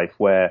in midlife,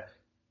 where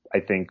I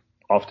think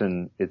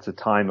often it's a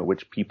time at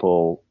which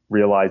people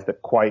realize that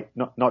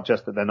not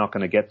just that they're not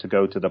going to get to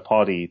go to the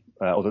party,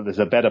 or that there's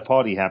a better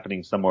party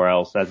happening somewhere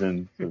else, as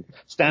in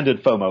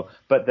standard FOMO,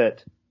 but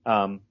that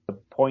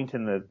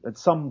at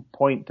some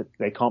point that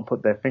they can't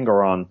put their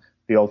finger on,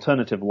 the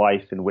alternative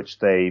life in which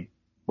they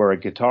were a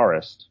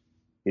guitarist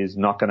is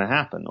not going to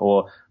happen,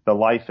 or the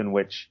life in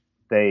which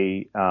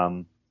they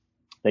go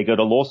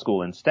to law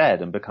school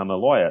instead and become a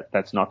lawyer,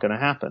 that's not going to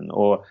happen,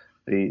 or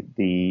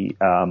the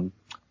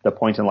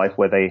point in life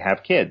where they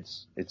have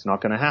kids, it's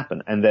not going to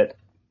happen, and that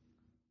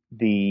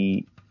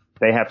they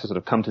have to sort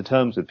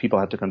of people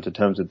have to come to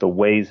terms with the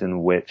ways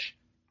in which,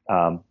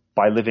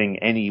 by living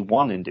any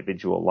one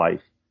individual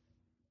life,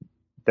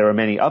 there are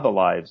many other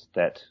lives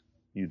that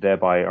you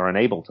thereby are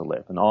unable to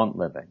live and aren't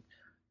living.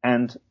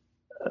 And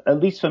at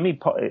least for me,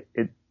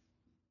 it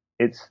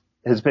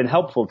has been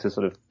helpful to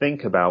sort of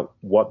think about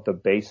what the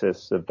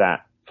basis of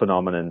that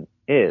phenomenon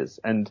is,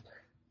 and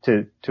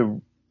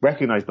to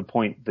recognize the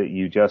point that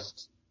you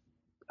just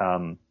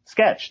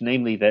sketched,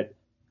 namely that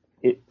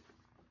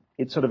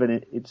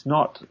it's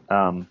not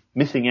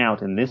missing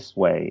out in this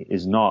way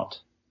is not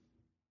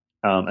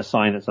a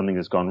sign that something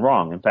has gone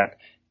wrong. In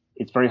fact,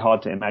 it's very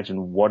hard to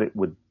imagine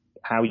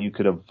how you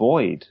could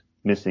avoid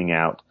missing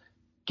out,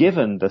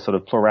 given the sort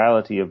of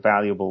plurality of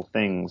valuable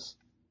things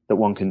that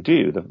one can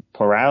do, the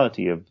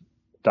plurality of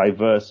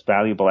diverse,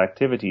 valuable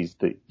activities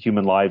that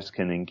human lives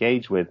can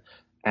engage with,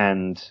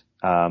 and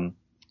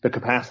the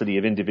capacity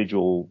of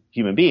individual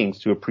human beings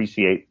to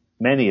appreciate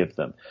many of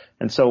them.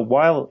 And so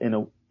while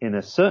in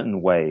a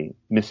certain way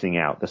missing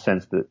out, the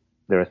sense that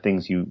there are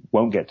things you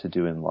won't get to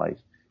do in life,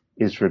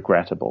 is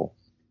regrettable,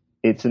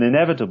 it's an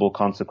inevitable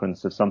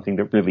consequence of something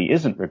that really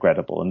isn't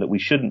regrettable and that we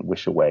shouldn't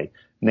wish away,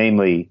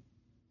 namely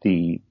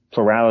the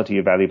plurality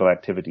of valuable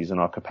activities and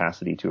our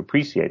capacity to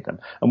appreciate them.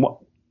 And what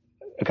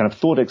a kind of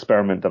thought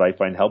experiment that I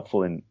find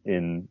helpful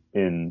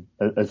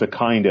as a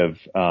kind of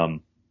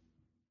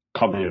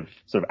cognitive,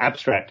 sort of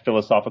abstract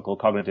philosophical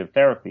cognitive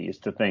therapy, is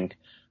to think,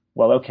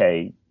 well,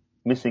 okay,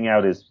 missing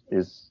out is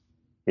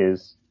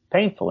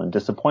painful and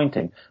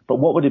disappointing, but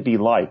what would it be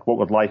like? What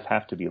would life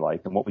have to be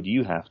like? And what would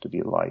you have to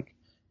be like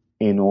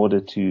in order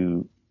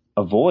to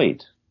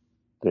avoid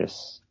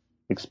this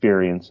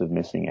experience of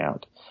missing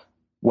out?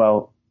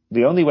 Well,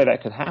 the only way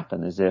that could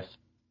happen is if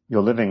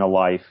you're living a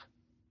life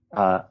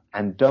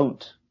and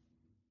don't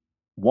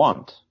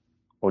want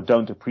or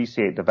don't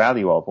appreciate the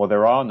value of, or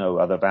there are no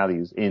other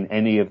values in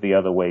any of the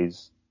other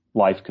ways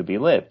life could be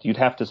lived. You'd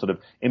have to sort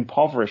of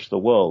impoverish the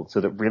world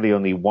so that really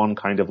only one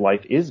kind of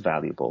life is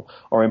valuable,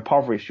 or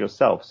impoverish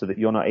yourself so that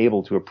you're not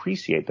able to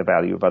appreciate the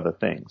value of other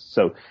things.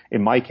 So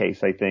in my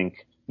case, I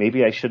think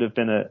maybe I should have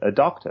been a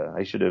doctor.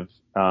 I should have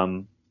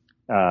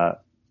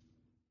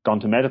gone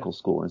to medical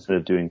school instead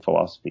of doing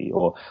philosophy.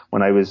 Or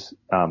when I was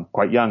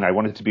quite young, I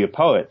wanted to be a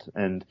poet,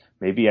 and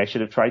maybe I should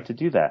have tried to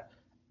do that.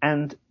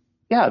 And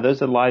yeah,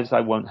 those are lives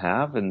I won't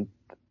have, and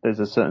there's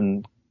a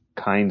certain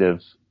kind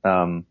of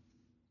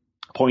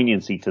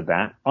poignancy to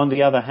that. On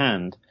the other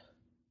hand,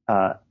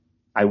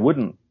 I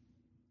wouldn't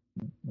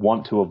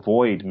want to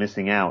avoid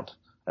missing out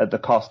at the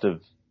cost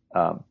of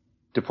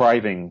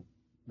depriving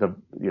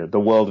the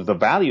world of the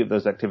value of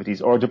those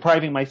activities, or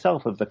depriving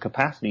myself of the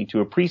capacity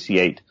to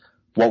appreciate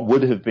what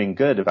would have been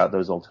good about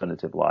those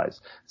alternative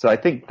lives. So I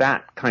think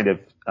that kind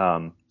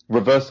of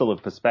reversal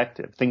of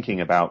perspective,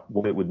 thinking about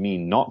what it would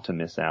mean not to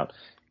miss out,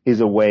 is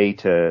a way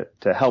to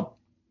help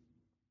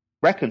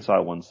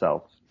reconcile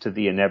oneself to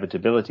the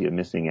inevitability of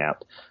missing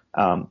out.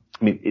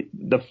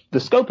 The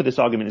scope of this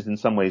argument is in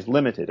some ways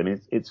limited. I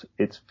mean,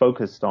 it's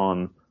focused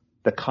on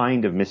the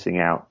kind of missing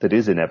out that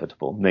is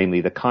inevitable,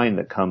 namely the kind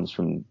that comes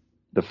from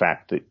the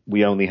fact that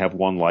we only have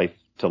one life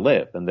to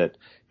live, and that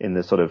in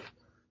the sort of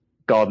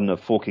garden of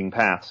forking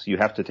paths, you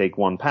have to take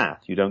one path.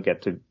 You don't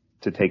get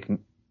to take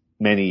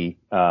many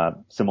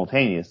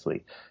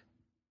simultaneously.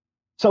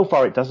 So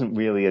far, it doesn't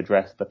really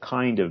address the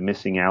kind of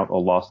missing out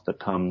or loss that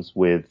comes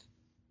with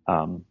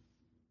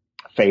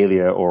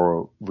failure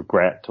or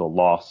regret or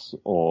loss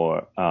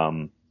or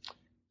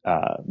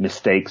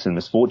mistakes and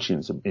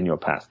misfortunes in your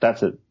past.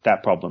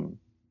 That problem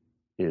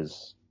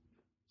is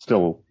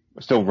still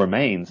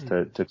remains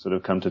to sort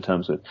of come to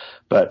terms with.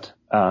 But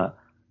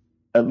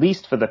at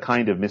least for the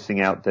kind of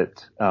missing out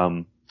that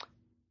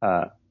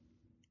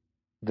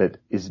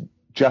is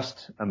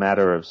just a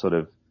matter of sort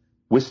of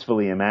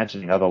wistfully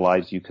imagining other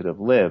lives you could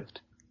have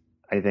lived,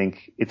 I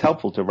think it's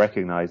helpful to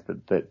recognize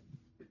that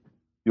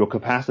your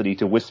capacity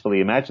to wistfully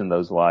imagine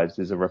those lives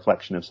is a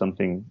reflection of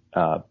something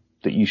that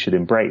you should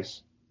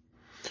embrace.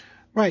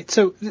 Right.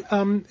 So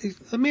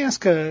let me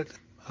ask a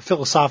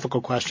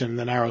philosophical question in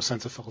the narrow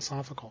sense of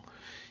philosophical.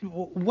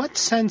 What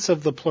sense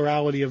of the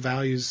plurality of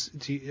values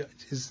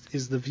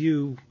is the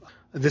view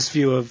this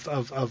view of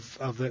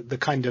the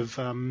kind of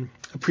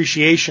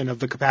appreciation of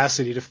the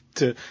capacity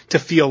to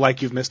feel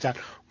like you've missed out.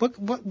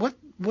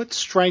 What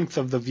strength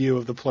of the view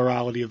of the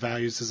plurality of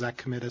values does that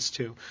commit us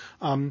to?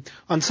 On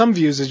some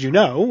views, as you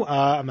know,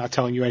 I'm not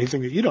telling you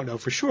anything that you don't know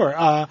for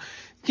sure.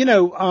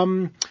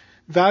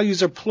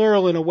 Values are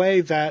plural in a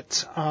way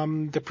that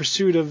the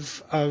pursuit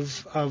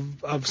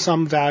of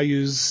some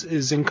values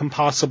is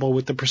incompossible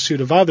with the pursuit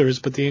of others,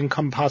 but the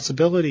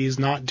incompossibility is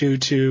not due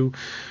to,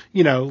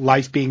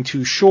 life being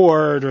too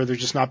short, or there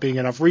just not being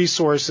enough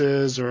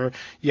resources, or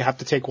you have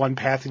to take one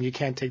path and you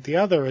can't take the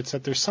other. It's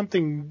that there's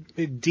something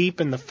deep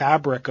in the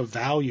fabric of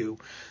value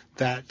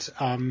that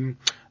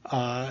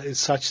is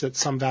such that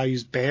some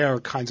values bear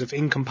kinds of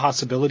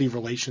incompossibility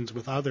relations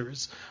with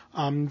others.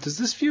 Does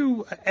this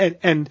view,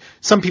 and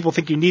some people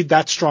think you need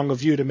that strong a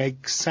view to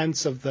make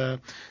sense of the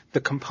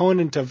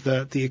component of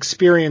the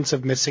experience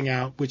of missing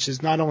out, which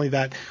is not only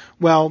that,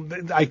 well,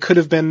 I could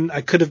have been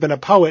a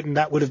poet and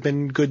that would have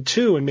been good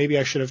too, and maybe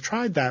I should have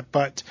tried that,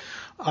 but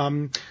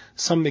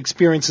some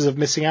experiences of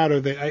missing out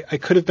are that I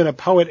could have been a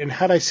poet, and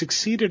had I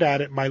succeeded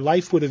at it, my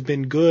life would have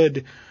been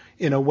good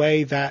in a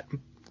way that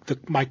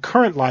my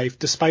current life,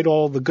 despite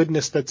all the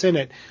goodness that's in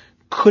it,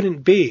 couldn't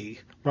be,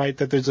 right?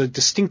 That there's a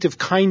distinctive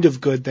kind of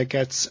good that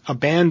gets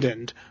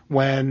abandoned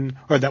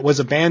that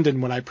was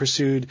abandoned when I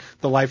pursued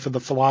the life of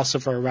the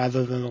philosopher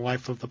rather than the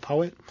life of the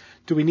poet.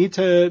 Do we need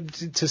to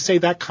say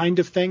that kind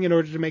of thing in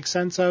order to make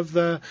sense of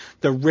the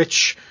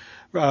rich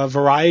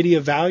variety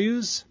of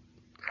values?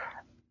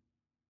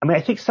 I mean,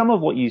 I think some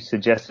of what you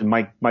suggested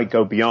might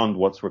go beyond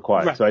what's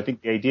required. Right. So I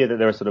think the idea that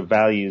there are sort of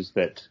values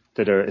that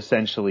are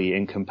essentially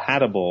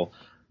incompatible,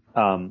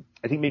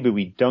 I think maybe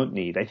we don't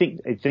need. I think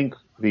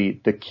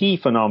the key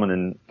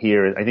phenomenon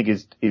here, I think,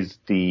 is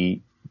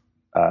the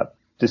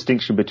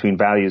distinction between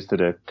values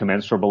that are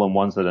commensurable and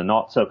ones that are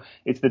not. So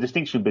it's the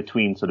distinction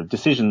between sort of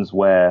decisions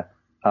where,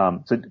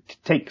 so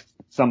take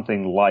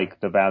something like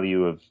the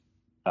value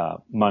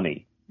of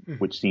money,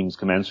 which seems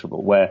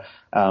commensurable, where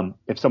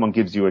if someone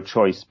gives you a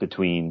choice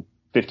between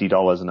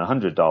 $50 and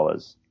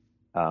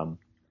 $100,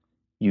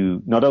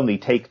 you not only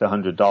take the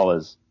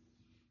 $100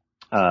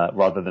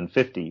 rather than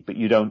 50, but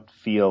you don't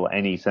feel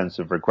any sense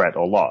of regret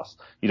or loss.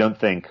 You don't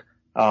think,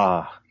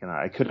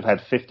 I could have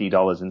had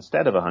 $50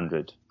 instead of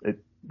 100.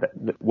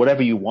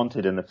 Whatever you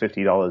wanted in the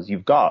 $50,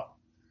 you've got,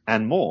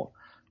 and more.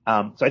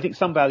 So I think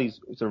some values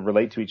sort of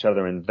relate to each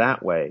other in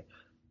that way.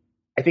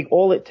 I think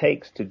all it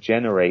takes to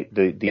generate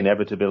the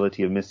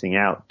inevitability of missing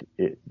out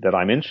that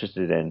I'm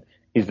interested in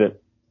is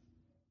that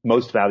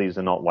most values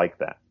are not like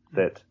that.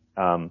 That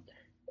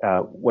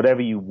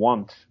whatever you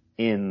want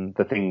in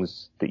the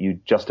things that you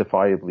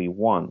justifiably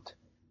want,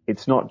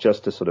 it's not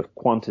just a sort of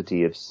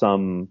quantity of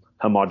some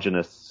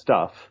homogeneous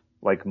stuff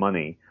like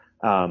money,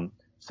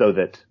 so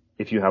that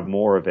if you have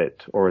more of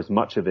it or as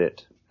much of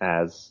it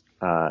as,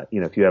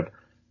 if you have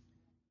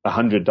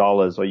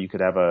 $100 or you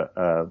could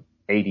have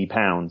 80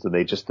 pounds and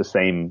they're just the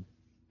same,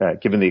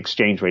 given the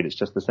exchange rate, it's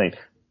just the same.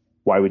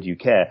 Why would you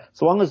care?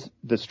 So long as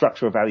the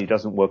structure of value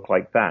doesn't work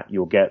like that,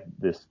 you'll get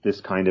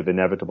this kind of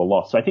inevitable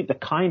loss. So I think the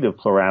kind of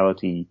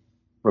plurality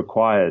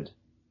required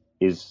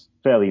is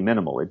fairly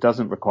minimal. It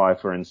doesn't require,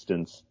 for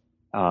instance,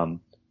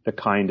 the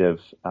kind of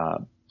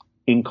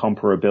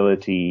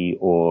incomparability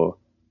or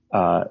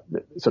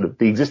sort of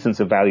the existence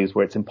of values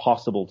where it's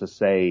impossible to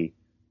say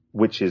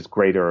which is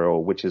greater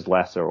or which is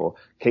lesser, or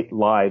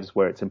lives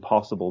where it's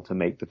impossible to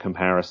make the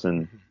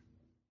comparison,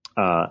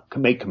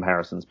 make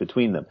comparisons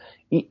between them.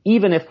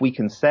 Even if we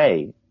can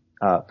say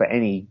for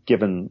any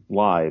given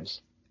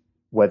lives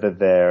whether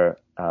they're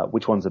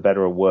which ones are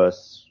better or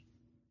worse,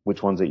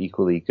 which ones are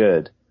equally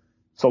good,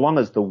 so long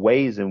as the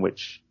ways in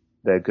which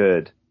they're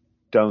good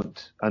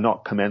are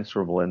not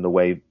commensurable in the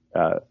way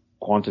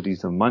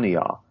quantities of money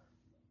are,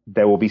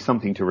 there will be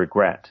something to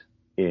regret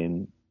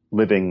in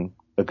living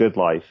a good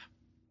life,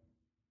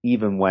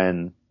 even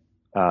when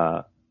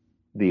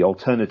the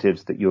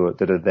alternatives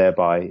that are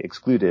thereby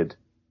excluded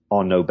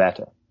are no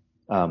better.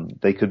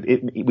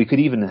 We could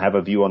even have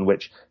a view on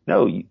which,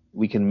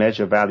 we can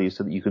measure value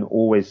so that you can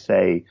always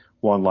say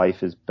one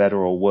life is better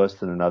or worse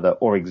than another,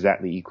 or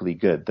exactly equally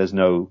good. There's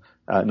none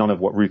of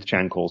what Ruth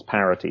Chan calls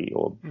parity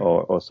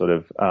or sort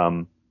of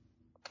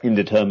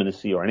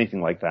indeterminacy or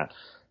anything like that.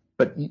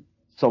 But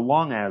so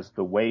long as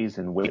the ways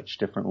in which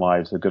different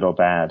lives are good or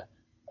bad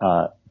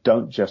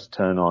don't just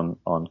turn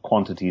on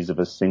quantities of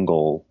a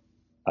single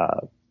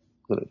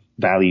sort of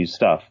value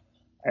stuff,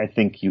 I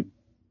think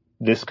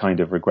this kind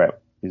of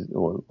regret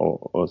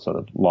or sort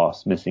of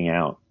loss, missing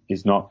out,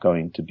 is not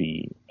going to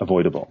be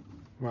avoidable.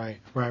 Right.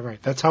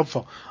 That's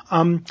helpful.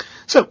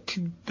 So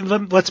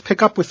let's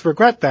pick up with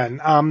regret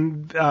then,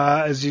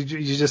 as you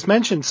just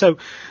mentioned. So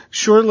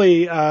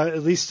surely,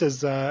 at least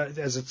as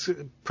it's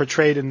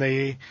portrayed in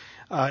the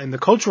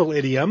cultural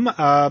idiom,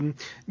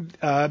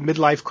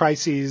 midlife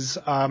crises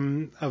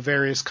of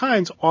various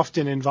kinds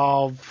often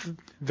involve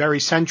very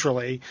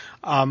centrally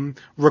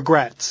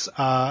regrets,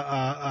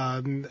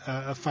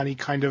 a funny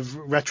kind of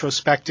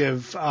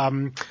retrospective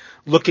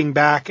looking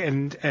back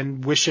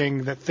and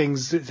wishing that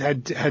things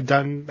had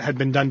had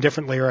been done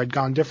differently or had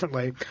gone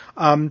differently.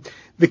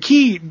 The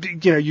key,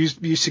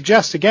 you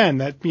suggest again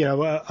that,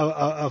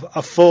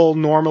 a full,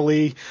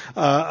 normally,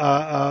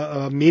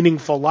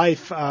 meaningful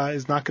life,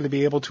 is not going to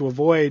be able to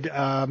avoid,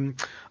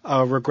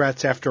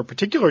 regrets after a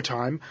particular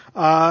time.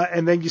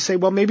 And then you say,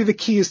 well, maybe the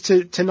key is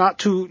to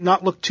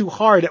not look too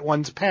hard at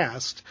one's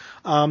past.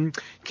 Can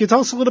you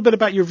tell us a little bit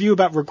about your view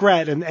about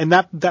regret and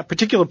that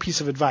particular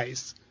piece of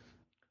advice?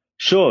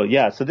 Sure.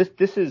 Yeah. So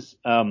this is,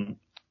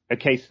 a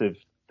case that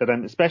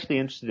I'm especially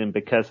interested in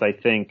because I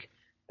think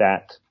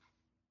that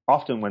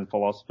often when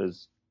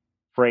philosophers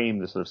frame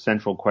the sort of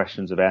central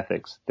questions of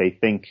ethics, they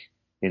think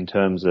in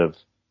terms of,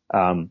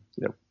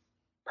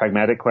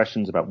 pragmatic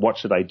questions about what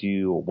should I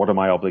do or what are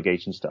my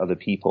obligations to other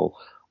people,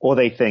 or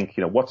they think,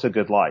 what's a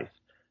good life?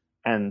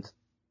 And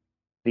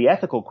the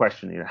ethical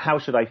question, how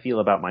should I feel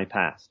about my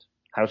past?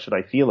 How should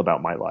I feel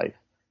about my life?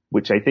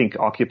 Which I think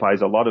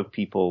occupies a lot of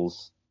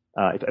people's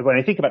when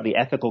I think about the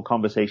ethical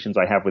conversations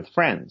I have with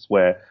friends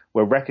where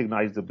we're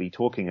recognizably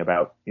talking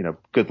about,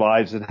 good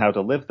lives and how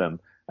to live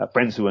them,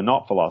 friends who are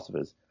not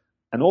philosophers,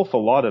 an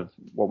awful lot of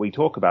what we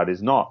talk about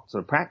is not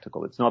sort of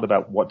practical. It's not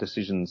about what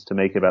decisions to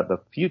make about the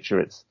future.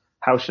 It's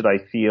how should I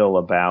feel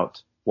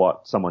about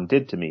what someone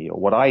did to me or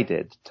what I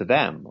did to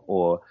them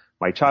or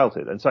my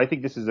childhood. And so I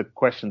think this is a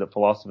question that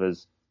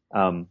philosophers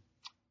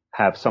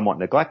have somewhat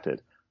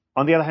neglected.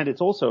 On the other hand, it's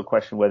also a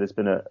question where there's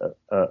been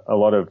a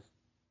lot of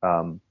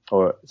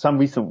or some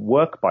recent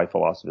work by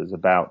philosophers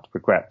about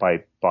regret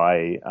by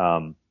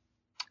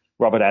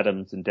Robert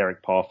Adams and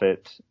Derek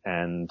Parfit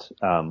and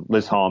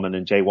Liz Harman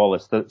and Jay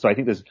Wallace. So I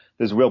think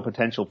there's real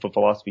potential for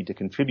philosophy to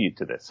contribute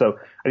to this. So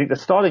I think the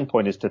starting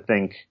point is to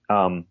think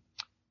about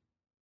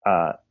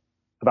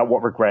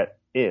what regret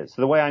is.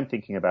 So the way I'm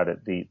thinking about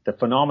it, the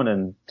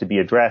phenomenon to be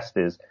addressed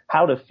is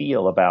how to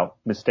feel about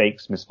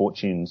mistakes,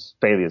 misfortunes,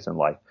 failures in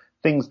life,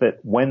 things that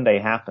when they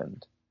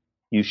happened,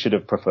 you should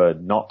have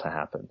preferred not to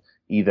happen,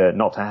 either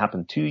not to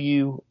happen to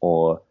you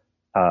or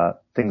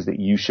things that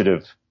you should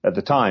have at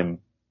the time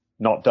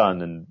not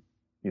done and,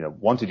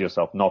 wanted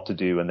yourself not to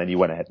do, and then you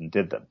went ahead and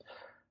did them.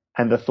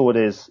 And the thought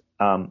is,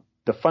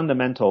 the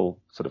fundamental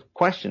sort of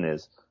question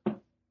is,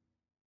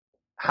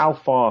 how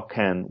far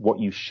can what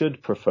you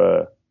should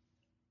prefer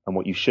and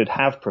what you should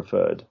have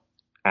preferred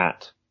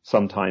at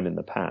some time in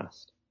the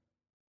past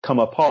come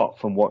apart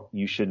from what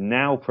you should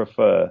now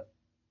prefer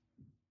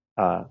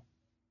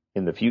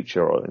in the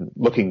future or in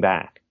looking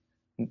back?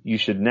 You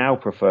should now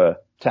prefer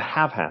to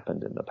have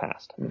happened in the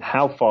past. I mean,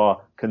 how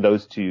far can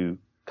those two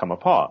come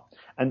apart?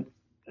 And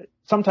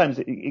sometimes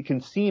it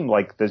can seem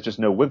like there's just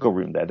no wiggle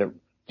room there. That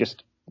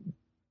just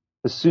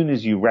as soon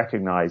as you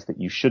recognize that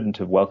you shouldn't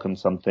have welcomed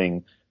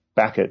something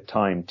back at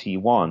time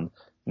T1,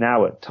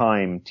 now at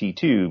time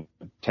T2,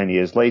 10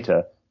 years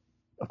later,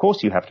 of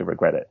course you have to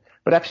regret it.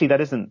 But actually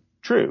that isn't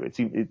true.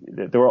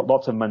 There are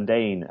lots of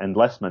mundane and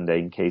less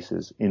mundane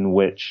cases in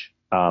which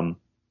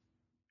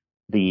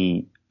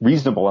the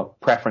reasonable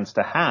preference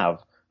to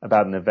have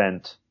about an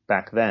event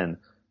back then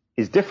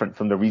is different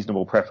from the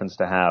reasonable preference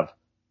to have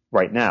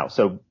right now.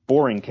 So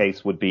boring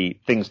case would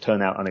be things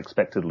turn out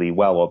unexpectedly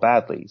well or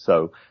badly.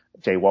 So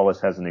Jay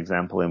Wallace has an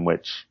example in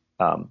which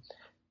I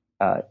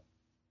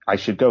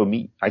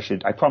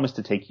promised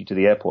to take you to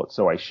the airport,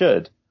 so I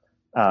should.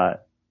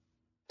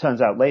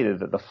 Turns out later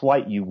that the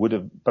flight you would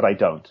have, but I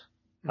don't.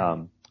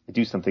 I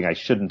do something I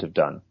shouldn't have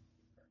done.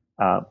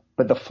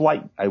 But the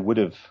flight I would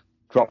have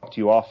dropped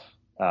you off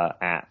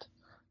at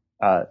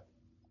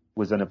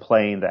was in a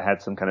plane that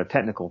had some kind of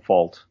technical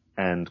fault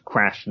and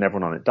crashed and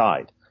everyone on it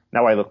died.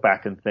 Now I look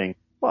back and think,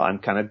 well, I'm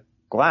kind of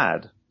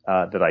glad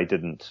that I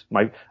didn't.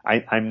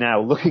 I'm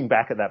now looking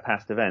back at that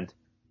past event.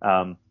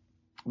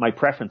 My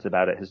preference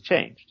about it has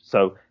changed.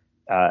 So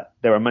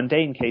there are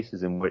mundane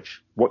cases in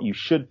which what you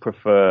should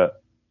prefer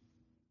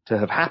to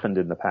have happened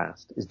in the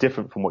past is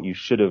different from what you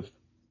should have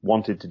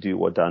wanted to do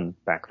or done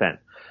back then.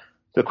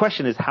 The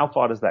question is, how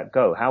far does that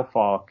go? How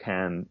far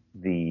can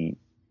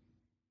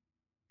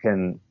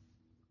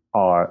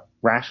our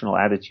rational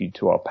attitude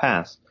to our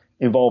past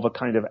involve a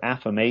kind of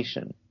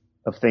affirmation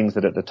of things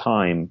that at the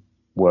time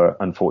were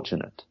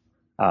unfortunate?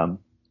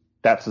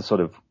 That's the sort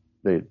of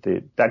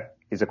that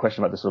is a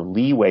question about the sort of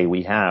leeway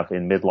we have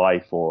in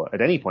midlife or at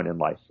any point in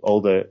life,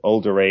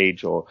 older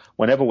age, or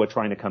whenever we're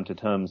trying to come to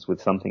terms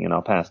with something in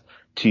our past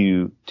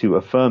to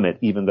affirm it,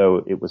 even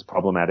though it was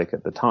problematic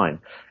at the time.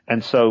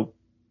 And so,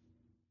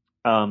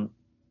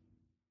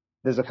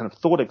 there's a kind of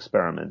thought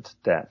experiment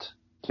that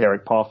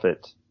Derek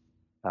Parfit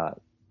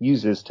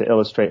uses to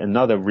illustrate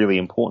another really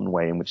important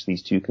way in which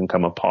these two can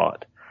come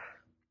apart.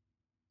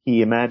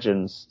 He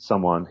imagines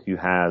someone who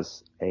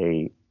has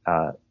a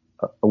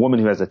woman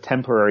who has a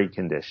temporary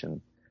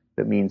condition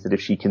that means that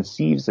if she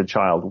conceives a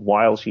child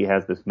while she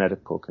has this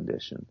medical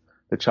condition,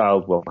 the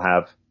child will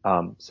have,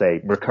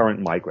 say,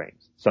 recurrent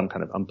migraines, some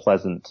kind of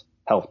unpleasant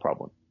health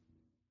problem.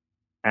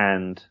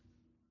 And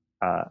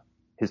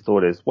his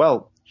thought is,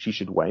 well, she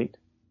should wait.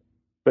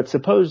 But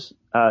suppose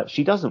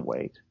she doesn't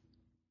wait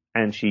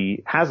and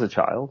she has a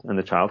child and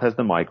the child has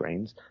the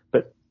migraines,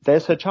 but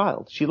there's her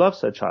child. She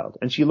loves her child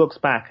and she looks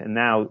back and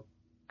now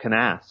can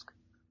ask,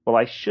 well,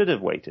 I should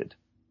have waited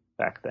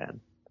back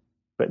then.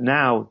 But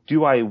now,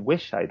 do I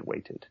wish I'd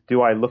waited?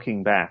 Do I,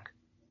 looking back,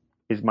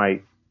 is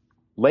my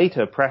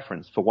later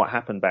preference for what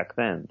happened back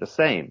then the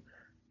same?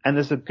 And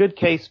there's a good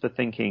case for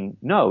thinking,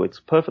 no, it's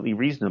perfectly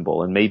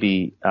reasonable, and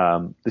maybe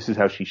this is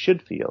how she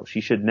should feel. She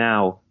should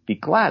now be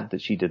glad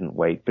that she didn't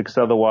wait, because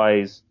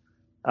otherwise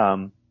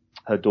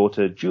her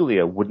daughter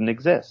Julia wouldn't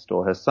exist,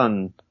 or her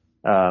son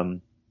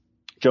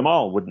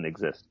Jamal wouldn't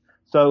exist.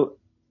 So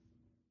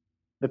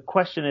the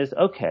question is,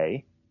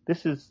 okay,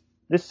 this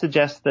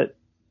suggests that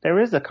there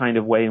is a kind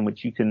of way in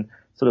which you can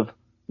sort of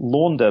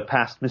launder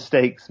past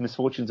mistakes,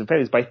 misfortunes, and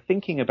failures by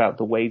thinking about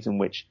the ways in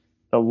which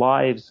the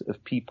lives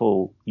of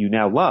people you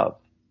now love,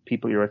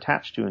 people you're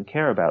attached to and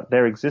care about,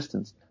 their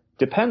existence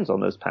depends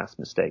on those past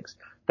mistakes.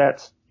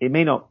 It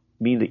may not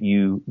mean that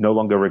you no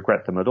longer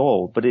regret them at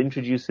all, but it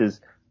introduces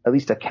at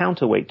least a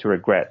counterweight to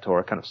regret, or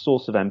a kind of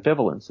source of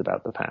ambivalence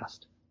about the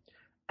past.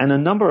 And a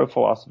number of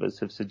philosophers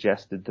have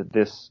suggested that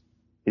this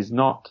is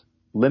not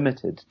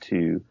limited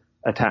to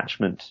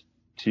attachment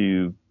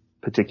to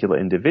particular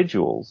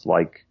individuals,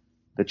 like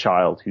the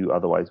child who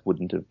otherwise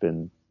wouldn't have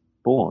been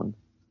born,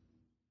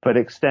 but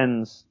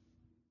extends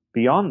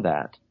beyond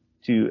that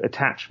to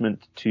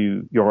attachment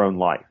to your own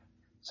life.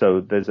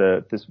 So there's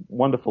this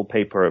wonderful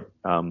paper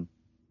about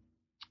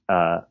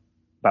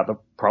the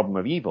problem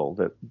of evil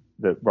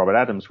that Robert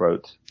Adams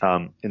wrote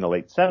in the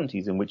late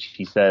 70s, in which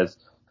he says,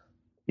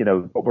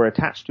 what we're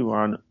attached to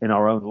in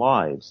our own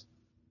lives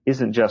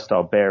isn't just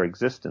our bare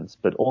existence,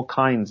 but all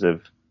kinds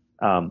of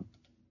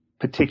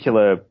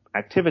particular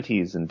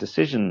activities and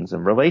decisions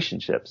and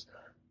relationships,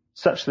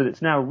 such that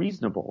it's now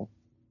reasonable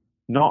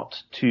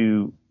not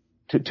to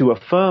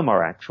affirm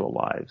our actual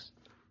lives,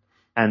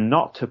 and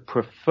not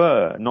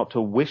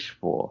to wish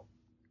for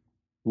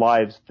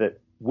lives that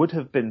would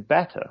have been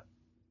better,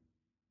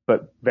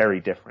 but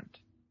very different.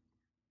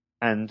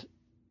 And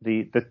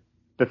the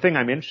thing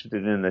I'm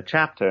interested in the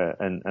chapter,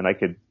 and I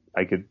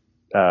could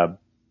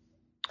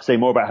say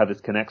more about how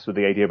this connects with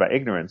the idea about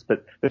ignorance,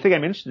 but the thing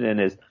I'm interested in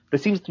is there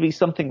seems to be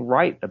something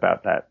right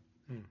about that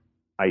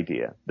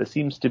idea.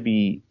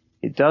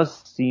 It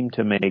does seem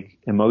to make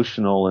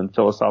emotional and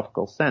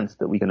philosophical sense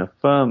that we can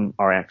affirm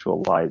our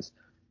actual lives,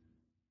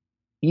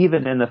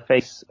 even in the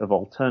face of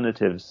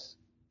alternatives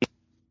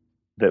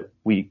that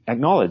we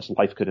acknowledge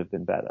life could have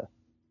been better.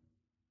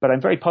 But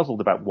I'm very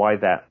puzzled about why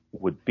that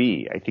would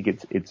be. I think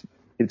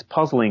it's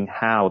puzzling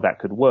how that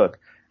could work.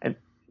 And,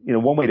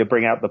 one way to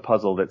bring out the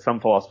puzzle that some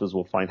philosophers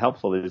will find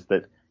helpful is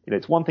that,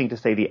 it's one thing to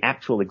say the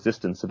actual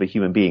existence of a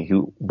human being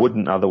who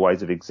wouldn't otherwise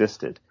have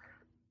existed.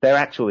 Their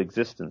actual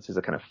existence is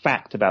a kind of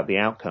fact about the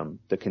outcome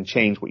that can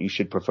change what you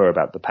should prefer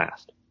about the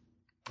past.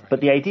 Right. But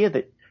the idea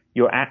that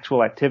your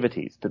actual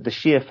activities, that the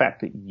sheer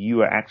fact that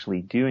you are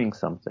actually doing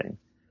something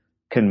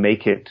can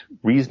make it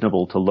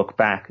reasonable to look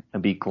back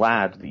and be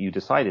glad that you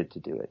decided to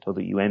do it, or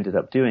that you ended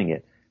up doing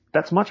it,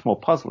 that's much more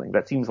puzzling.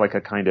 That seems like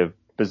a kind of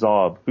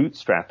bizarre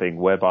bootstrapping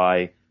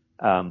whereby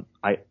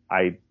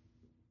I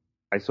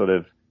sort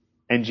of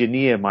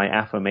engineer my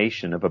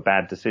affirmation of a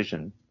bad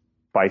decision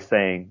by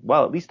saying,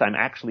 well, at least I'm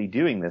actually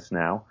doing this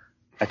now.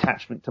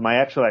 Attachment to my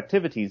actual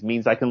activities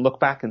means I can look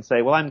back and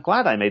say, well, I'm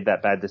glad I made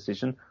that bad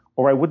decision,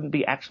 or I wouldn't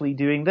be actually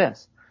doing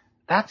this.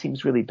 That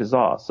seems really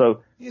bizarre.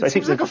 So I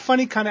think like a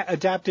funny kind of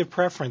adaptive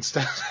preference.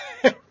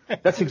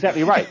 That's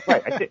exactly right.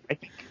 Right.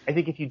 I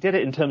think if you did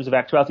it in terms of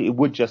actuality, it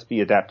would just be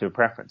adaptive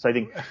preference. I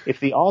think if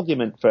the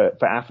argument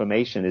for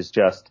affirmation is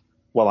just,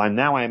 well, I'm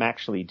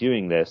actually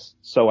doing this,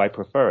 so I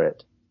prefer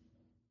it,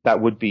 that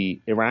would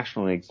be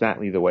irrational in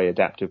exactly the way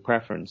adaptive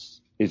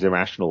preference is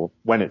irrational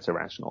when it's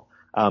irrational.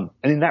 And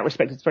in that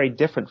respect, it's very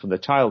different from the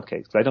child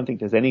case, because I don't think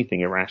there's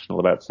anything irrational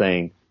about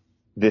saying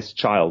this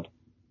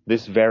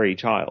very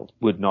child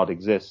would not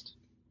exist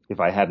if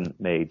I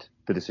hadn't made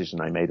the decision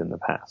I made in the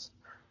past.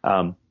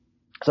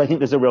 So I think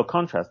there's a real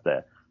contrast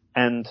there.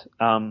 And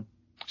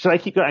should I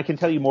keep going? I can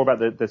tell you more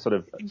about the sort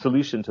of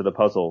solution to the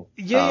puzzle.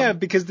 Yeah,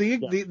 because the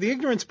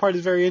ignorance part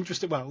is very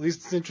interesting. Well, at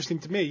least it's interesting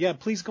to me. Yeah,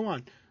 please go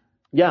on.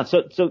 Yeah,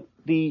 so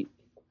the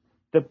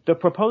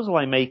proposal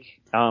I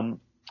make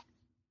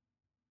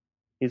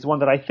is one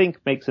that I think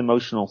makes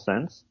emotional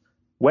sense.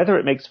 Whether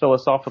it makes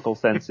philosophical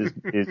sense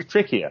is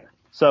trickier.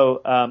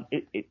 So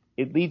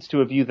it leads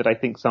to a view that I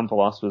think some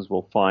philosophers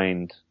will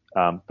find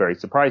very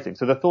surprising.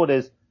 So the thought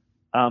is,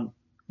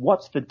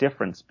 what's the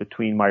difference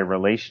between my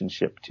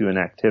relationship to an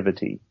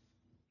activity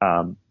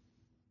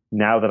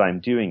now that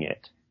I'm doing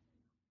it?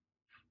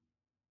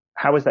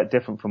 How is that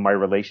different from my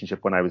relationship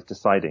when I was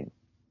deciding?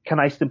 Can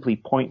I simply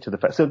point to the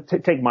fact? So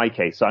take my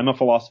case. So I'm a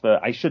philosopher.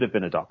 I should have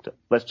been a doctor.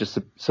 Let's just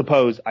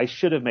suppose I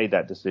should have made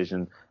that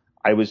decision.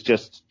 I was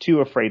just too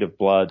afraid of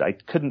blood. I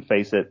couldn't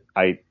face it.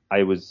 I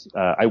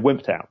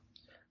wimped out.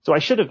 So I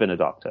should have been a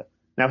doctor.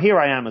 Now here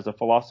I am as a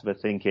philosopher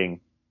thinking,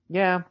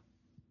 yeah,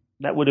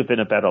 that would have been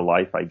a better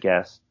life, I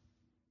guess.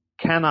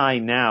 Can I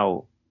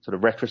now sort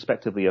of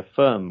retrospectively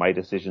affirm my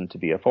decision to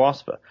be a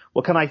philosopher?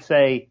 Well, can I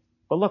say,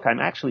 well, look, I'm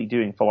actually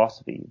doing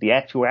philosophy. The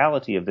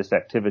actuality of this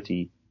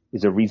activity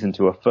is a reason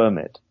to affirm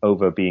it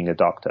over being a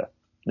doctor.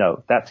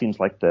 no, that seems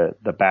like the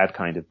bad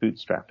kind of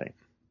bootstrapping.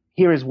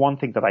 Here is one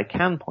thing that I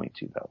can point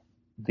to, though.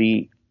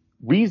 The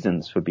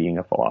reasons for being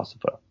a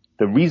philosopher,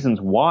 the reasons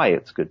why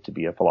it's good to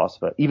be a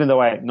philosopher, even though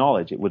I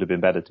acknowledge it would have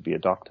been better to be a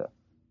doctor.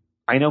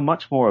 I know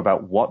much more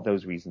about what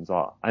those reasons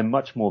are. I'm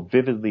much more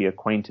vividly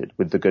acquainted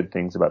with the good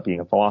things about being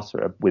a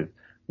philosopher, with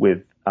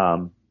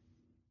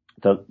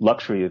the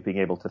luxury of being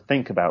able to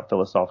think about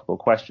philosophical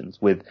questions,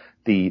 with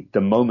the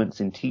moments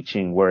in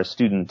teaching where a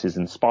student is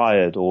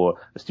inspired, or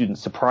a student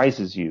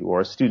surprises you,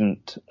 or a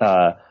student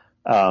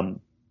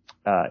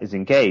is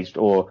engaged,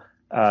 or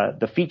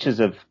the features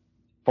of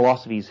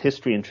philosophy's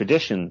history and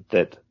tradition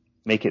that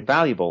make it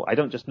valuable. I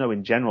don't just know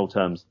in general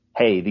terms,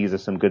 hey, these are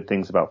some good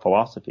things about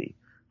philosophy.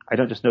 I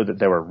don't just know that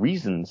there are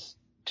reasons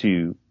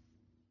to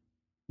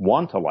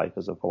want a life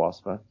as a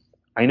philosopher.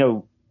 I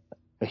know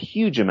a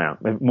huge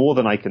amount, more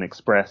than I can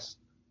express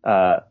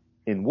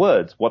in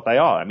words, what they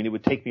are. I mean, it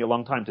would take me a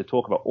long time to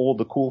talk about all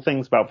the cool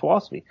things about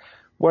philosophy.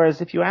 Whereas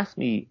if you ask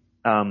me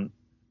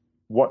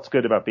what's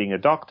good about being a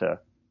doctor,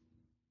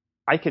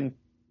 I can,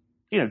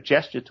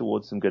 gesture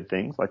towards some good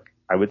things, like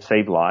I would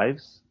save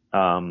lives.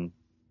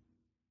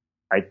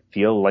 I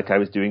feel like I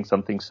was doing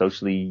something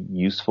socially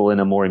useful in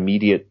a more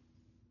immediate,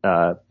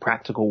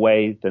 practical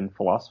way than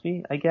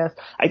philosophy, I guess.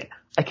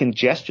 I can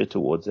gesture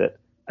towards it.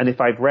 And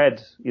if I've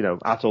read,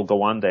 Atul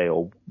Gawande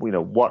or,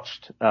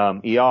 watched,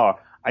 ER,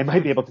 I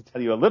might be able to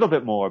tell you a little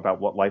bit more about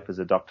what life as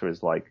a doctor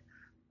is like.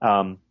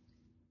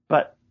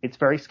 But it's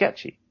very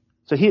sketchy.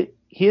 So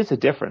here's a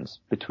difference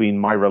between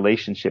my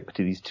relationship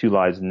to these two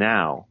lives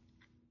now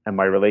and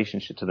my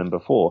relationship to them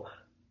before.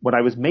 When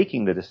I was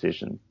making the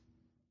decision,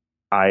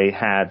 I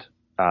had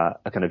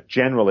a kind of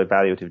general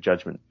evaluative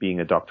judgment, being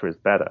a doctor is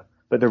better.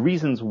 But the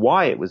reasons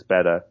why it was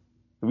better,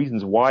 the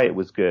reasons why it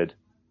was good,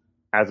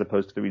 as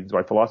opposed to the reasons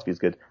why philosophy is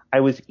good,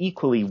 I was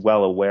equally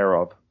well aware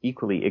of,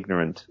 equally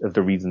ignorant of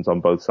the reasons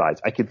on both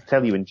sides. I could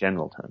tell you in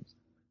general terms.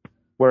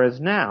 Whereas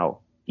now,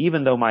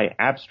 even though my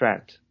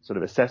abstract sort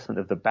of assessment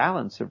of the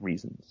balance of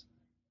reasons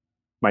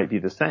might be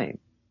the same,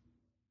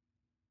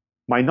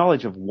 my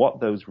knowledge of what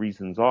those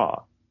reasons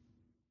are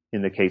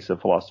in the case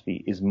of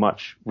philosophy is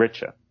much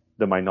richer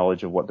than my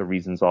knowledge of what the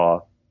reasons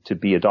are to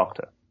be a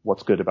doctor,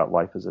 what's good about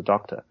life as a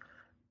doctor.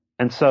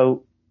 And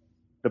so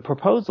the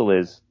proposal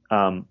is,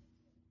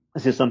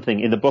 this is something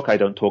in the book. I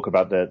don't talk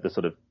about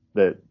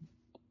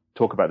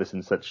talk about this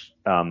in such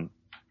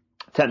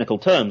technical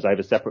terms. I have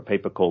a separate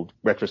paper called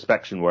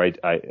Retrospection where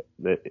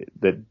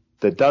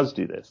that does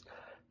do this.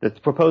 The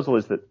proposal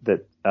is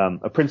that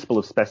a principle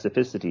of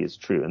specificity is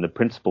true, and the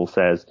principle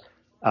says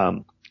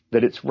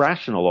that it's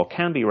rational or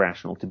can be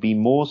rational to be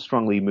more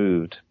strongly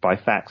moved by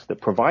facts that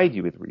provide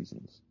you with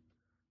reasons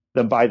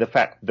than by the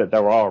fact that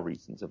there are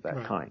reasons of that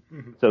right. kind.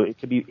 Mm-hmm. So it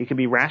could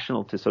be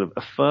rational to sort of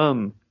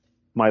affirm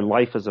my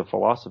life as a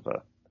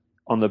philosopher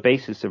on the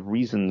basis of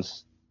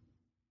reasons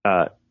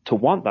to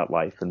want that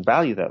life and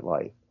value that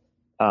life,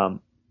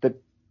 that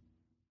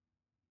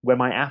where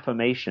my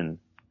affirmation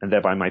and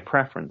thereby my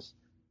preference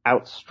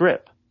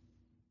outstrip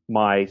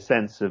my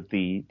sense of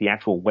the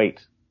actual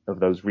weight of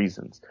those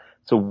reasons.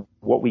 So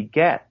what we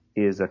get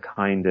is a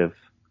kind of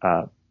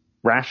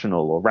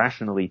rational or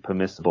rationally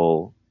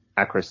permissible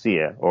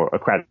acrasia or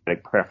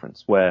acratic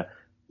preference, where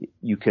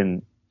you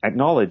can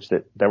acknowledge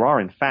that there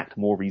are in fact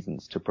more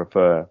reasons to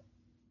prefer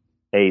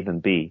A than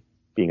B,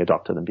 being a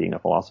doctor than being a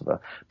philosopher.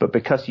 But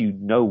because you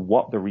know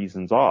what the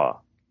reasons are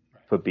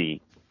for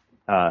B,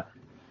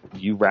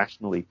 you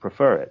rationally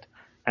prefer it.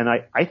 And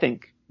I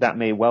think that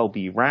may well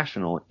be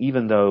rational,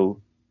 even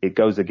though it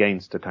goes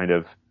against a kind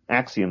of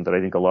axiom that I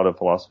think a lot of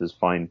philosophers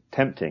find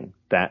tempting,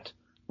 that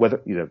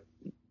whether,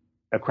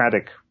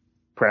 acratic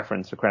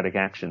preference, acratic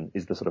action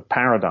is the sort of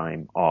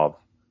paradigm of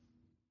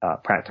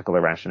practical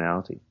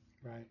irrationality.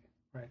 Right.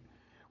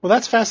 Well,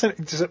 that's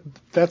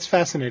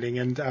fascinating,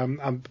 and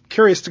I'm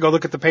curious to go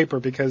look at the paper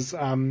because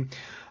that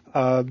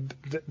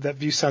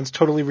view sounds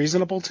totally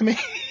reasonable to me.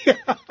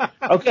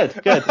 Oh,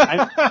 good.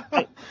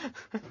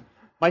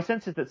 My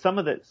sense is that some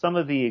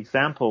of the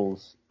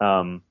examples,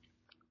 my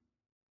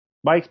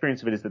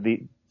experience of it is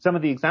that some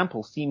of the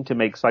examples seem to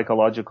make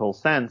psychological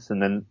sense,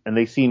 and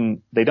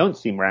they don't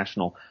seem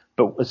rational.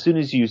 But as soon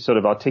as you sort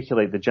of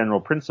articulate the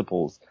general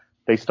principles,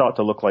 they start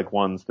to look like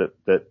ones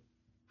that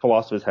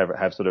philosophers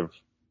have sort of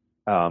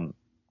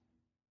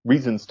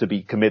reasons to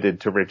be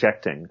committed to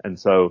rejecting. And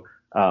so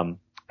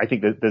I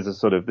think that there's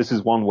this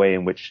is one way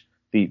in which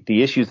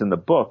the issues in the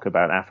book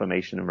about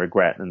affirmation and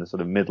regret and the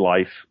sort of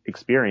midlife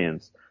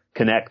experience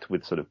connect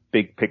with sort of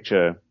big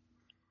picture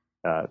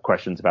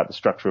questions about the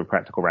structure of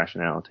practical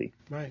rationality.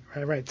 Right.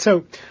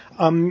 So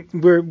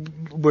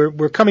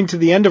we're coming to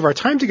the end of our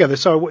time together.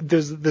 So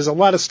there's a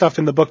lot of stuff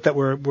in the book that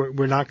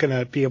we're not going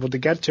to be able to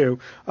get to,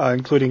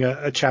 including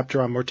a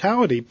chapter on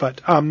mortality.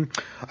 But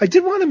I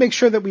did want to make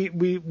sure that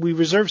we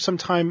reserve some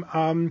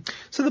time.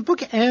 So the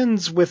book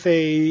ends with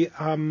a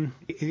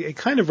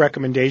kind of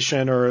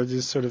recommendation, or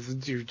just sort of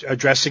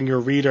addressing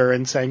your reader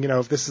and saying,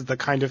 if this is the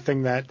kind of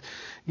thing that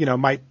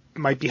might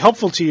might be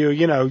helpful to you,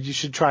 you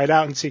should try it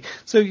out and see.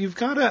 So you've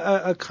got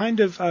a kind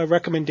of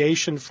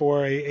recommendation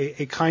for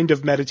a kind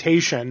of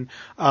meditation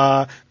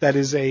that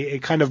is a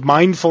kind of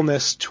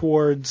mindfulness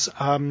towards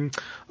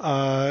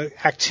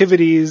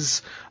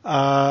activities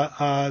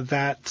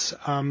that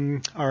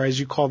are, as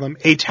you call them,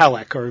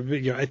 atelic, or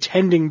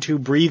attending to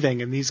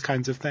breathing and these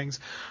kinds of things.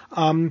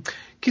 Can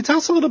you tell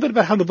us a little bit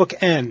about how the book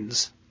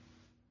ends?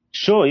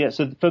 Sure. Yeah.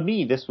 So for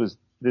me, this was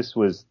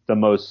the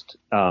most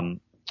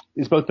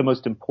is both the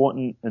most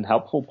important and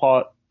helpful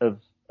part of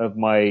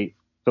my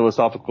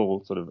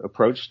philosophical sort of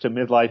approach to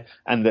midlife,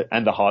 and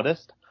the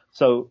hardest.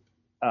 So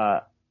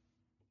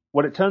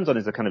what it turns on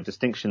is a kind of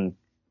distinction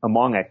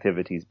among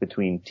activities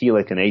between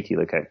telic and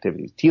atelic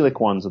activities. Telic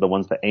ones are the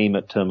ones that aim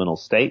at terminal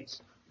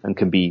states and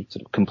can be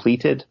sort of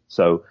completed.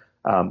 So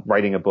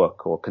writing a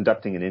book, or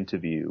conducting an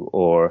interview,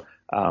 or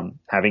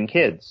having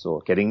kids,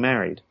 or getting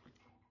married.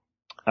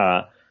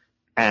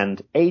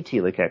 And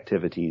atelic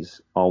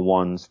activities are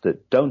ones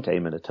that don't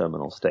aim at a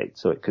terminal state.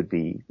 So it could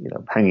be,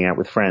 hanging out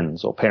with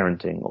friends, or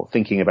parenting, or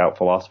thinking about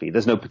philosophy.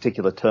 There's no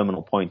particular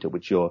terminal point at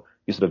which you're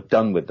sort of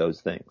done with those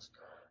things.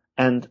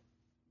 And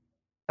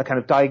a kind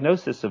of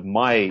diagnosis of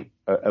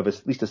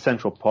at least a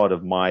central part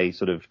of my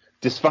sort of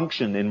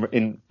dysfunction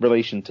in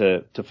relation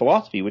to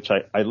philosophy, which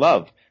I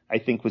love, I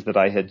think, was that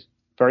I had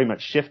very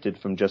much shifted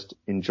from just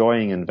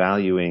enjoying and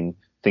valuing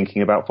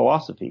thinking about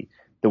philosophy.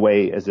 The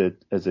way as a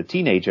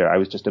teenager, I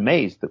was just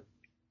amazed that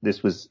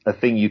this was a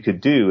thing you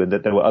could do, and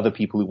that there were other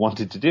people who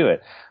wanted to do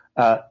it,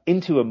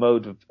 into a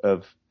mode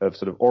of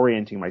sort of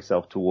orienting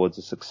myself towards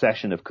a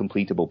succession of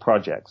completable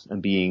projects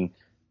and being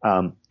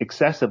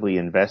excessively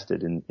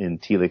invested in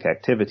telic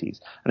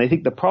activities. And I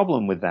think the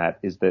problem with that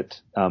is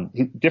that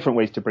different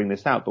ways to bring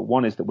this out, but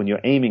one is that when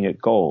you're aiming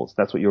at goals,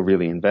 that's what you're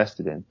really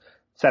invested in.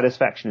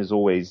 Satisfaction is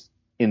always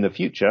in the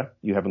future.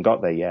 You haven't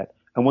got there yet.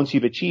 And once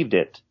you've achieved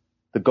it,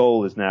 the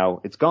goal is now,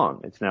 it's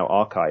gone. It's now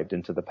archived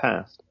into the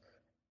past.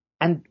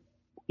 And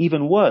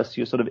even worse,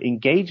 your sort of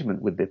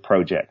engagement with the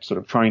project, sort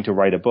of trying to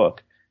write a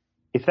book.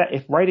 If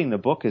writing the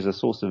book is a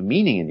source of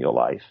meaning in your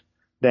life,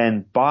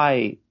 then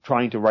by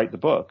trying to write the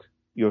book,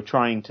 you're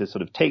trying to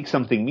sort of take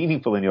something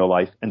meaningful in your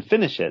life and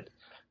finish it,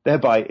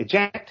 thereby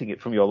ejecting it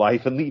from your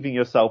life and leaving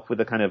yourself with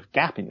a kind of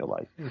gap in your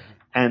life. Mm-hmm.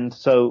 And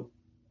so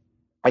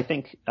I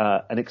think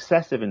an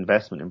excessive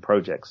investment in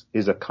projects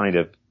is a kind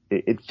of,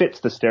 it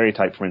fits the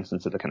stereotype, for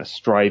instance, of the kind of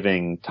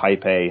striving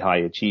type A high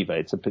achiever.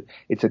 It's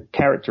a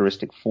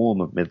characteristic form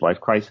of midlife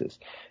crisis.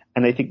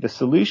 And I think the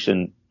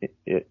solution,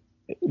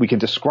 we can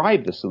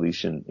describe the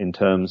solution in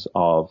terms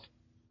of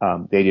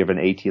the idea of an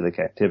atelic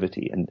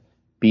activity, and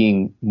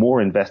being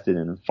more invested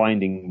in and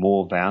finding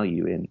more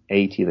value in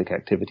atelic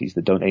activities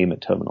that don't aim at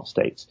terminal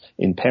states,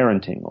 in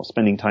parenting or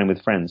spending time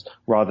with friends,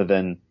 rather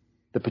than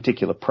the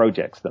particular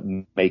projects that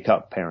make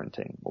up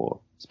parenting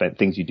or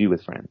things you do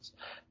with friends.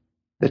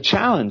 The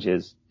challenge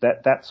is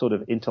that sort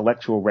of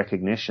intellectual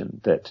recognition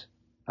that,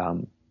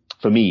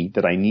 for me,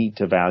 that I need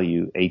to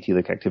value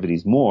atelic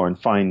activities more and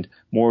find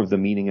more of the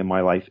meaning in my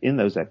life in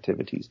those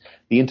activities.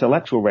 The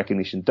intellectual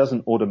recognition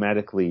doesn't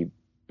automatically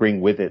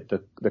bring with it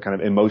the kind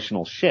of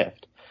emotional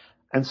shift.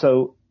 And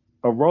so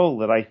a role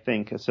that I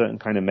think a certain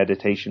kind of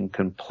meditation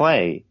can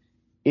play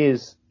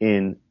is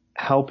in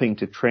helping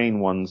to train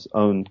one's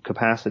own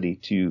capacity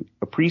to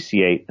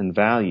appreciate and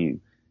value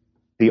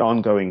the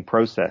ongoing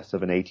process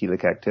of an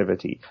atelic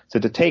activity. So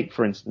to take,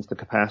 for instance, the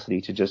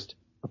capacity to just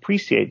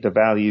appreciate the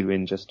value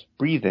in just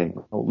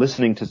breathing or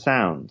listening to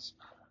sounds,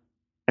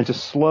 and to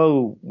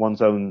slow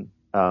one's own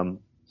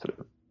sort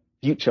of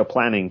future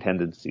planning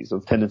tendencies,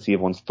 or the tendency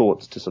of one's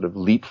thoughts to sort of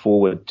leap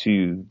forward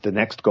to the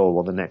next goal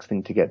or the next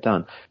thing to get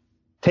done.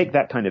 Take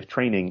that kind of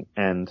training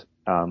and,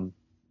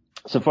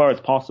 so far as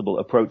possible,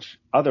 approach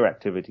other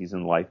activities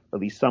in life, at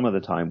least some of the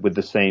time, with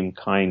the same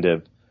kind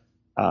of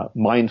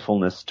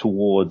mindfulness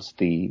towards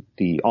the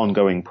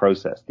ongoing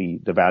process, the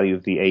value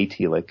of the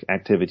atelic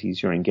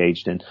activities you're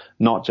engaged in,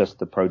 not just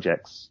the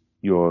projects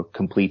you're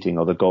completing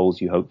or the goals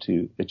you hope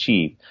to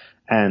achieve.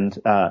 And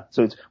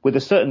so it's with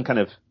a certain kind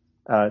of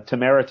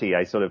temerity,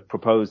 I sort of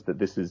propose that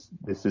this is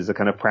a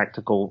kind of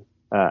practical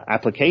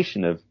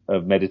application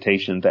of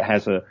meditation that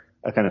has a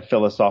kind of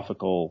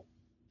philosophical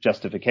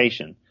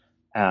justification.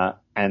 The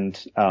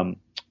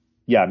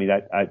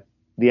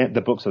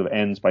book sort of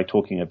ends by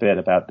talking a bit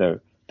about the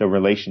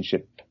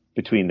relationship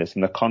between this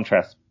and the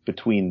contrast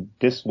between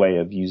this way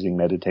of using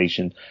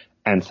meditation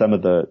and some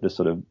of the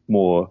sort of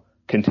more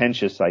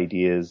contentious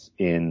ideas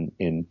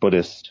in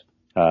Buddhist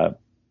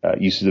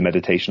uses of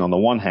meditation on the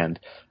one hand,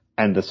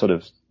 and the sort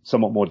of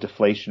somewhat more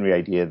deflationary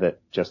idea that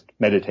just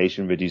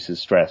meditation reduces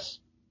stress.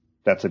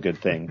 That's a good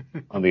thing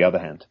on the other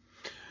hand.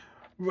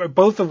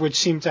 Both of which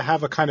seem to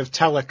have a kind of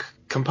telic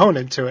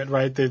component to it,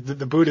 right?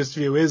 The Buddhist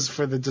view is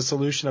for the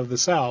dissolution of the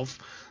self.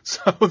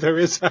 So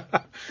there's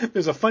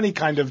a funny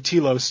kind of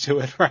telos to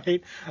it,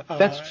 right?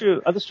 That's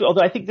true.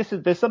 Although I think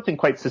there's something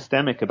quite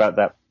systemic about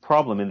that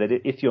problem, in that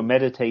if you're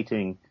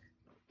meditating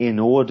in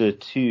order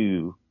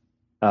to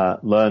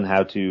learn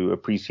how to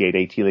appreciate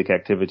atelic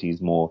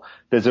activities more.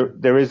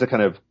 There is a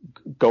kind of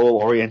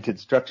goal-oriented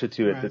structure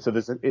to it. Right. So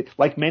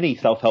like many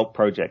self-help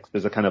projects,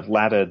 there's a kind of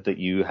ladder that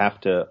you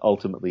have to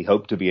ultimately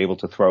hope to be able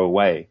to throw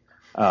away,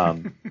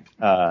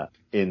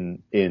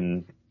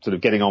 in sort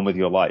of getting on with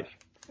your life.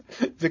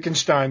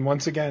 Wittgenstein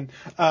once again.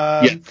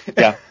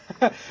 Yeah.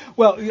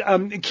 Well,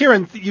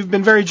 Kieran, you've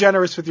been very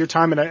generous with your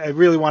time, and I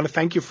really want to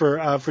thank you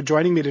for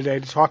joining me today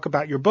to talk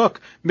about your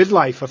book,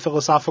 Midlife: A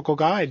Philosophical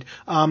Guide.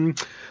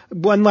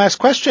 One last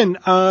question: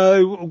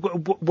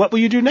 what will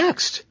you do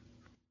next?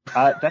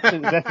 That's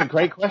a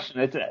great question.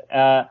 It's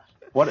now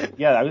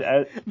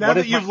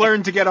that you've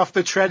learned to get off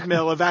the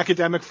treadmill of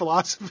academic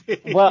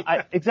philosophy. Well,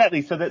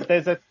 exactly. So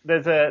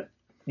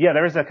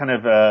there is a kind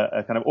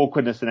of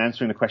awkwardness in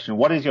answering the question,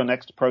 what is your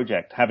next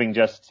project? Having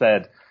just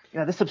said,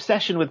 this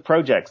obsession with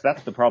projects,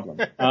 that's the problem.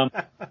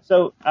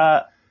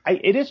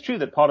 It is true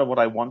that part of what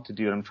I want to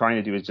do and I'm trying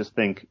to do is just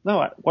think,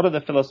 what are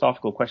the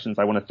philosophical questions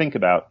I want to think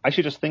about? I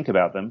should just think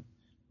about them.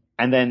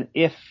 And then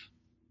if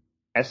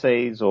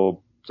essays or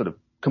sort of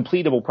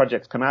completable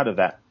projects come out of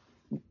that,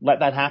 let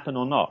that happen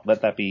or not.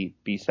 Let that be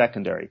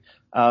secondary.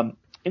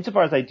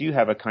 Insofar as I do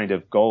have a kind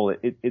of goal,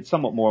 it's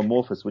somewhat more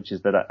amorphous, which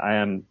is that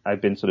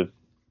I've been sort of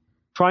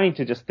trying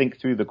to just think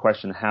through the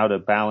question how to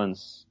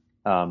balance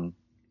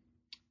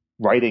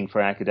writing for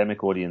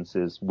academic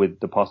audiences with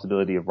the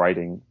possibility of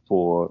writing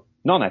for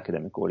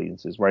non-academic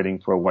audiences, writing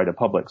for a wider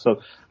public.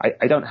 So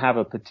I don't have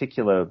a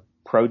particular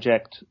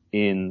project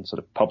in sort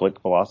of public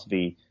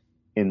philosophy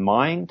in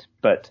mind,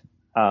 but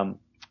I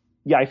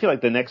feel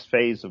like the next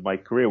phase of my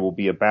career will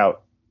be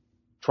about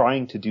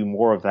trying to do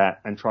more of that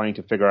and trying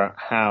to figure out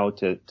how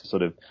to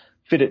sort of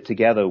fit it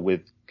together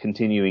with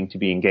continuing to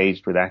be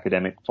engaged with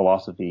academic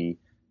philosophy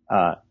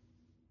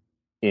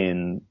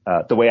in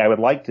the way I would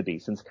like to be,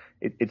 since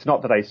it's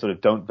not that I sort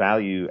of don't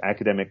value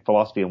academic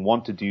philosophy and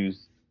want to do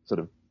sort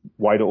of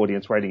wider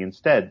audience writing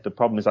instead. The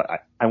problem is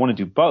I want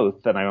to do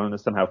both, and I want to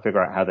somehow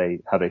figure out how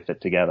they fit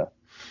together.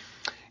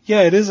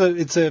 Yeah,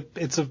 it's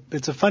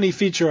a funny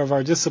feature of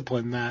our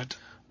discipline that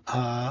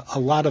a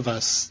lot of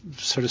us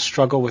sort of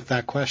struggle with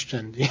that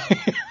question.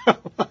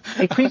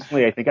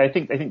 Increasingly, I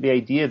think the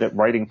idea that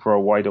writing for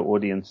a wider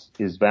audience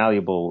is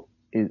valuable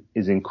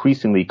is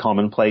increasingly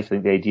commonplace. I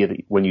think the idea that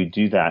when you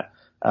do that,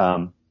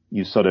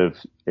 you sort of,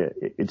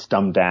 it's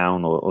dumbed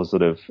down or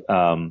sort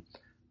of,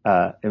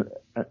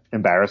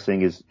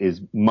 embarrassing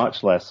is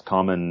much less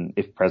common,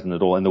 if present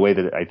at all, in the way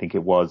that I think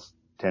it was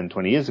 10,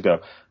 20 years ago.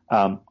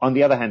 On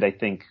the other hand, I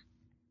think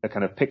a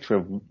kind of picture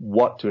of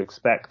what to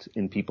expect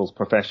in people's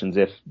professions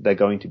if they're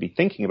going to be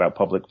thinking about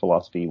public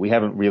philosophy, we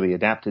haven't really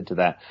adapted to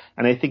that.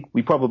 And I think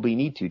we probably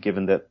need to,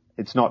 given that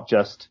it's not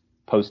just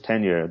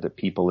post-tenure that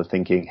people are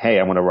thinking, hey,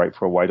 I want to write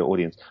for a wider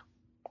audience.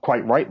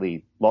 Quite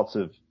rightly, lots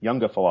of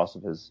younger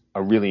philosophers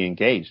are really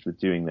engaged with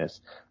doing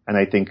this. And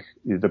I think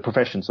the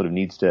profession sort of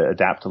needs to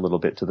adapt a little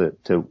bit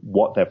to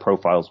what their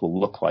profiles will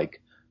look like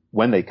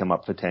when they come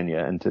up for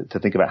tenure, and to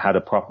think about how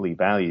to properly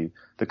value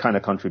the kind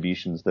of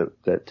contributions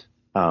that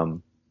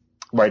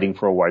writing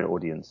for a wider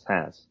audience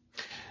has.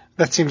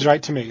 That seems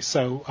right to me.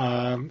 So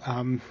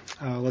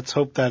let's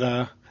hope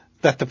that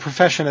the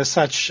profession as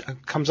such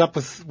comes up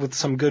with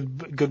some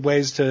good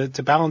ways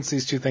to balance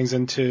these two things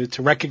and to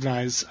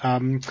recognize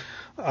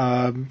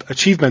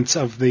achievements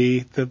of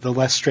the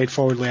less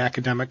straightforwardly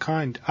academic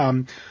kind.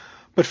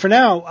 But for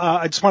now,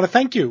 I just want to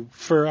thank you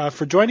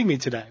for joining me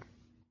today.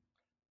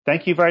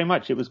 Thank you very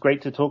much. It was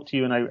great to talk to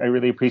you, and I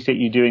really appreciate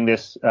you doing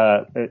this.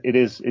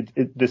 This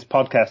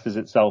podcast is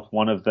itself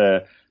one of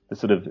the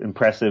sort of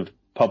impressive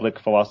public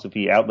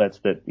philosophy outlets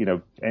that,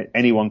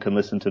 anyone can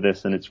listen to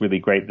this, and it's really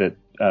great that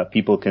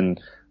people can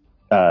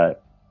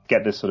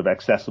get this sort of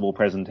accessible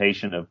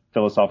presentation of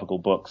philosophical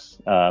books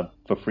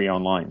for free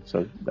online.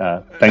 So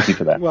thank you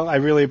for that. Well, I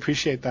really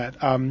appreciate that.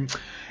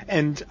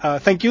 And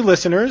thank you,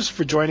 listeners,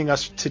 for joining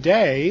us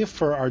today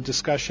for our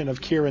discussion of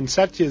Kieran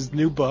Setye's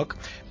new book,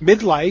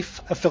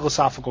 Midlife: A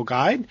Philosophical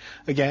Guide.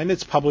 Again,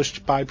 it's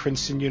published by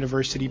Princeton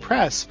University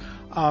Press.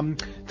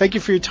 Thank you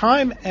for your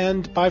time,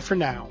 and bye for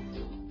now.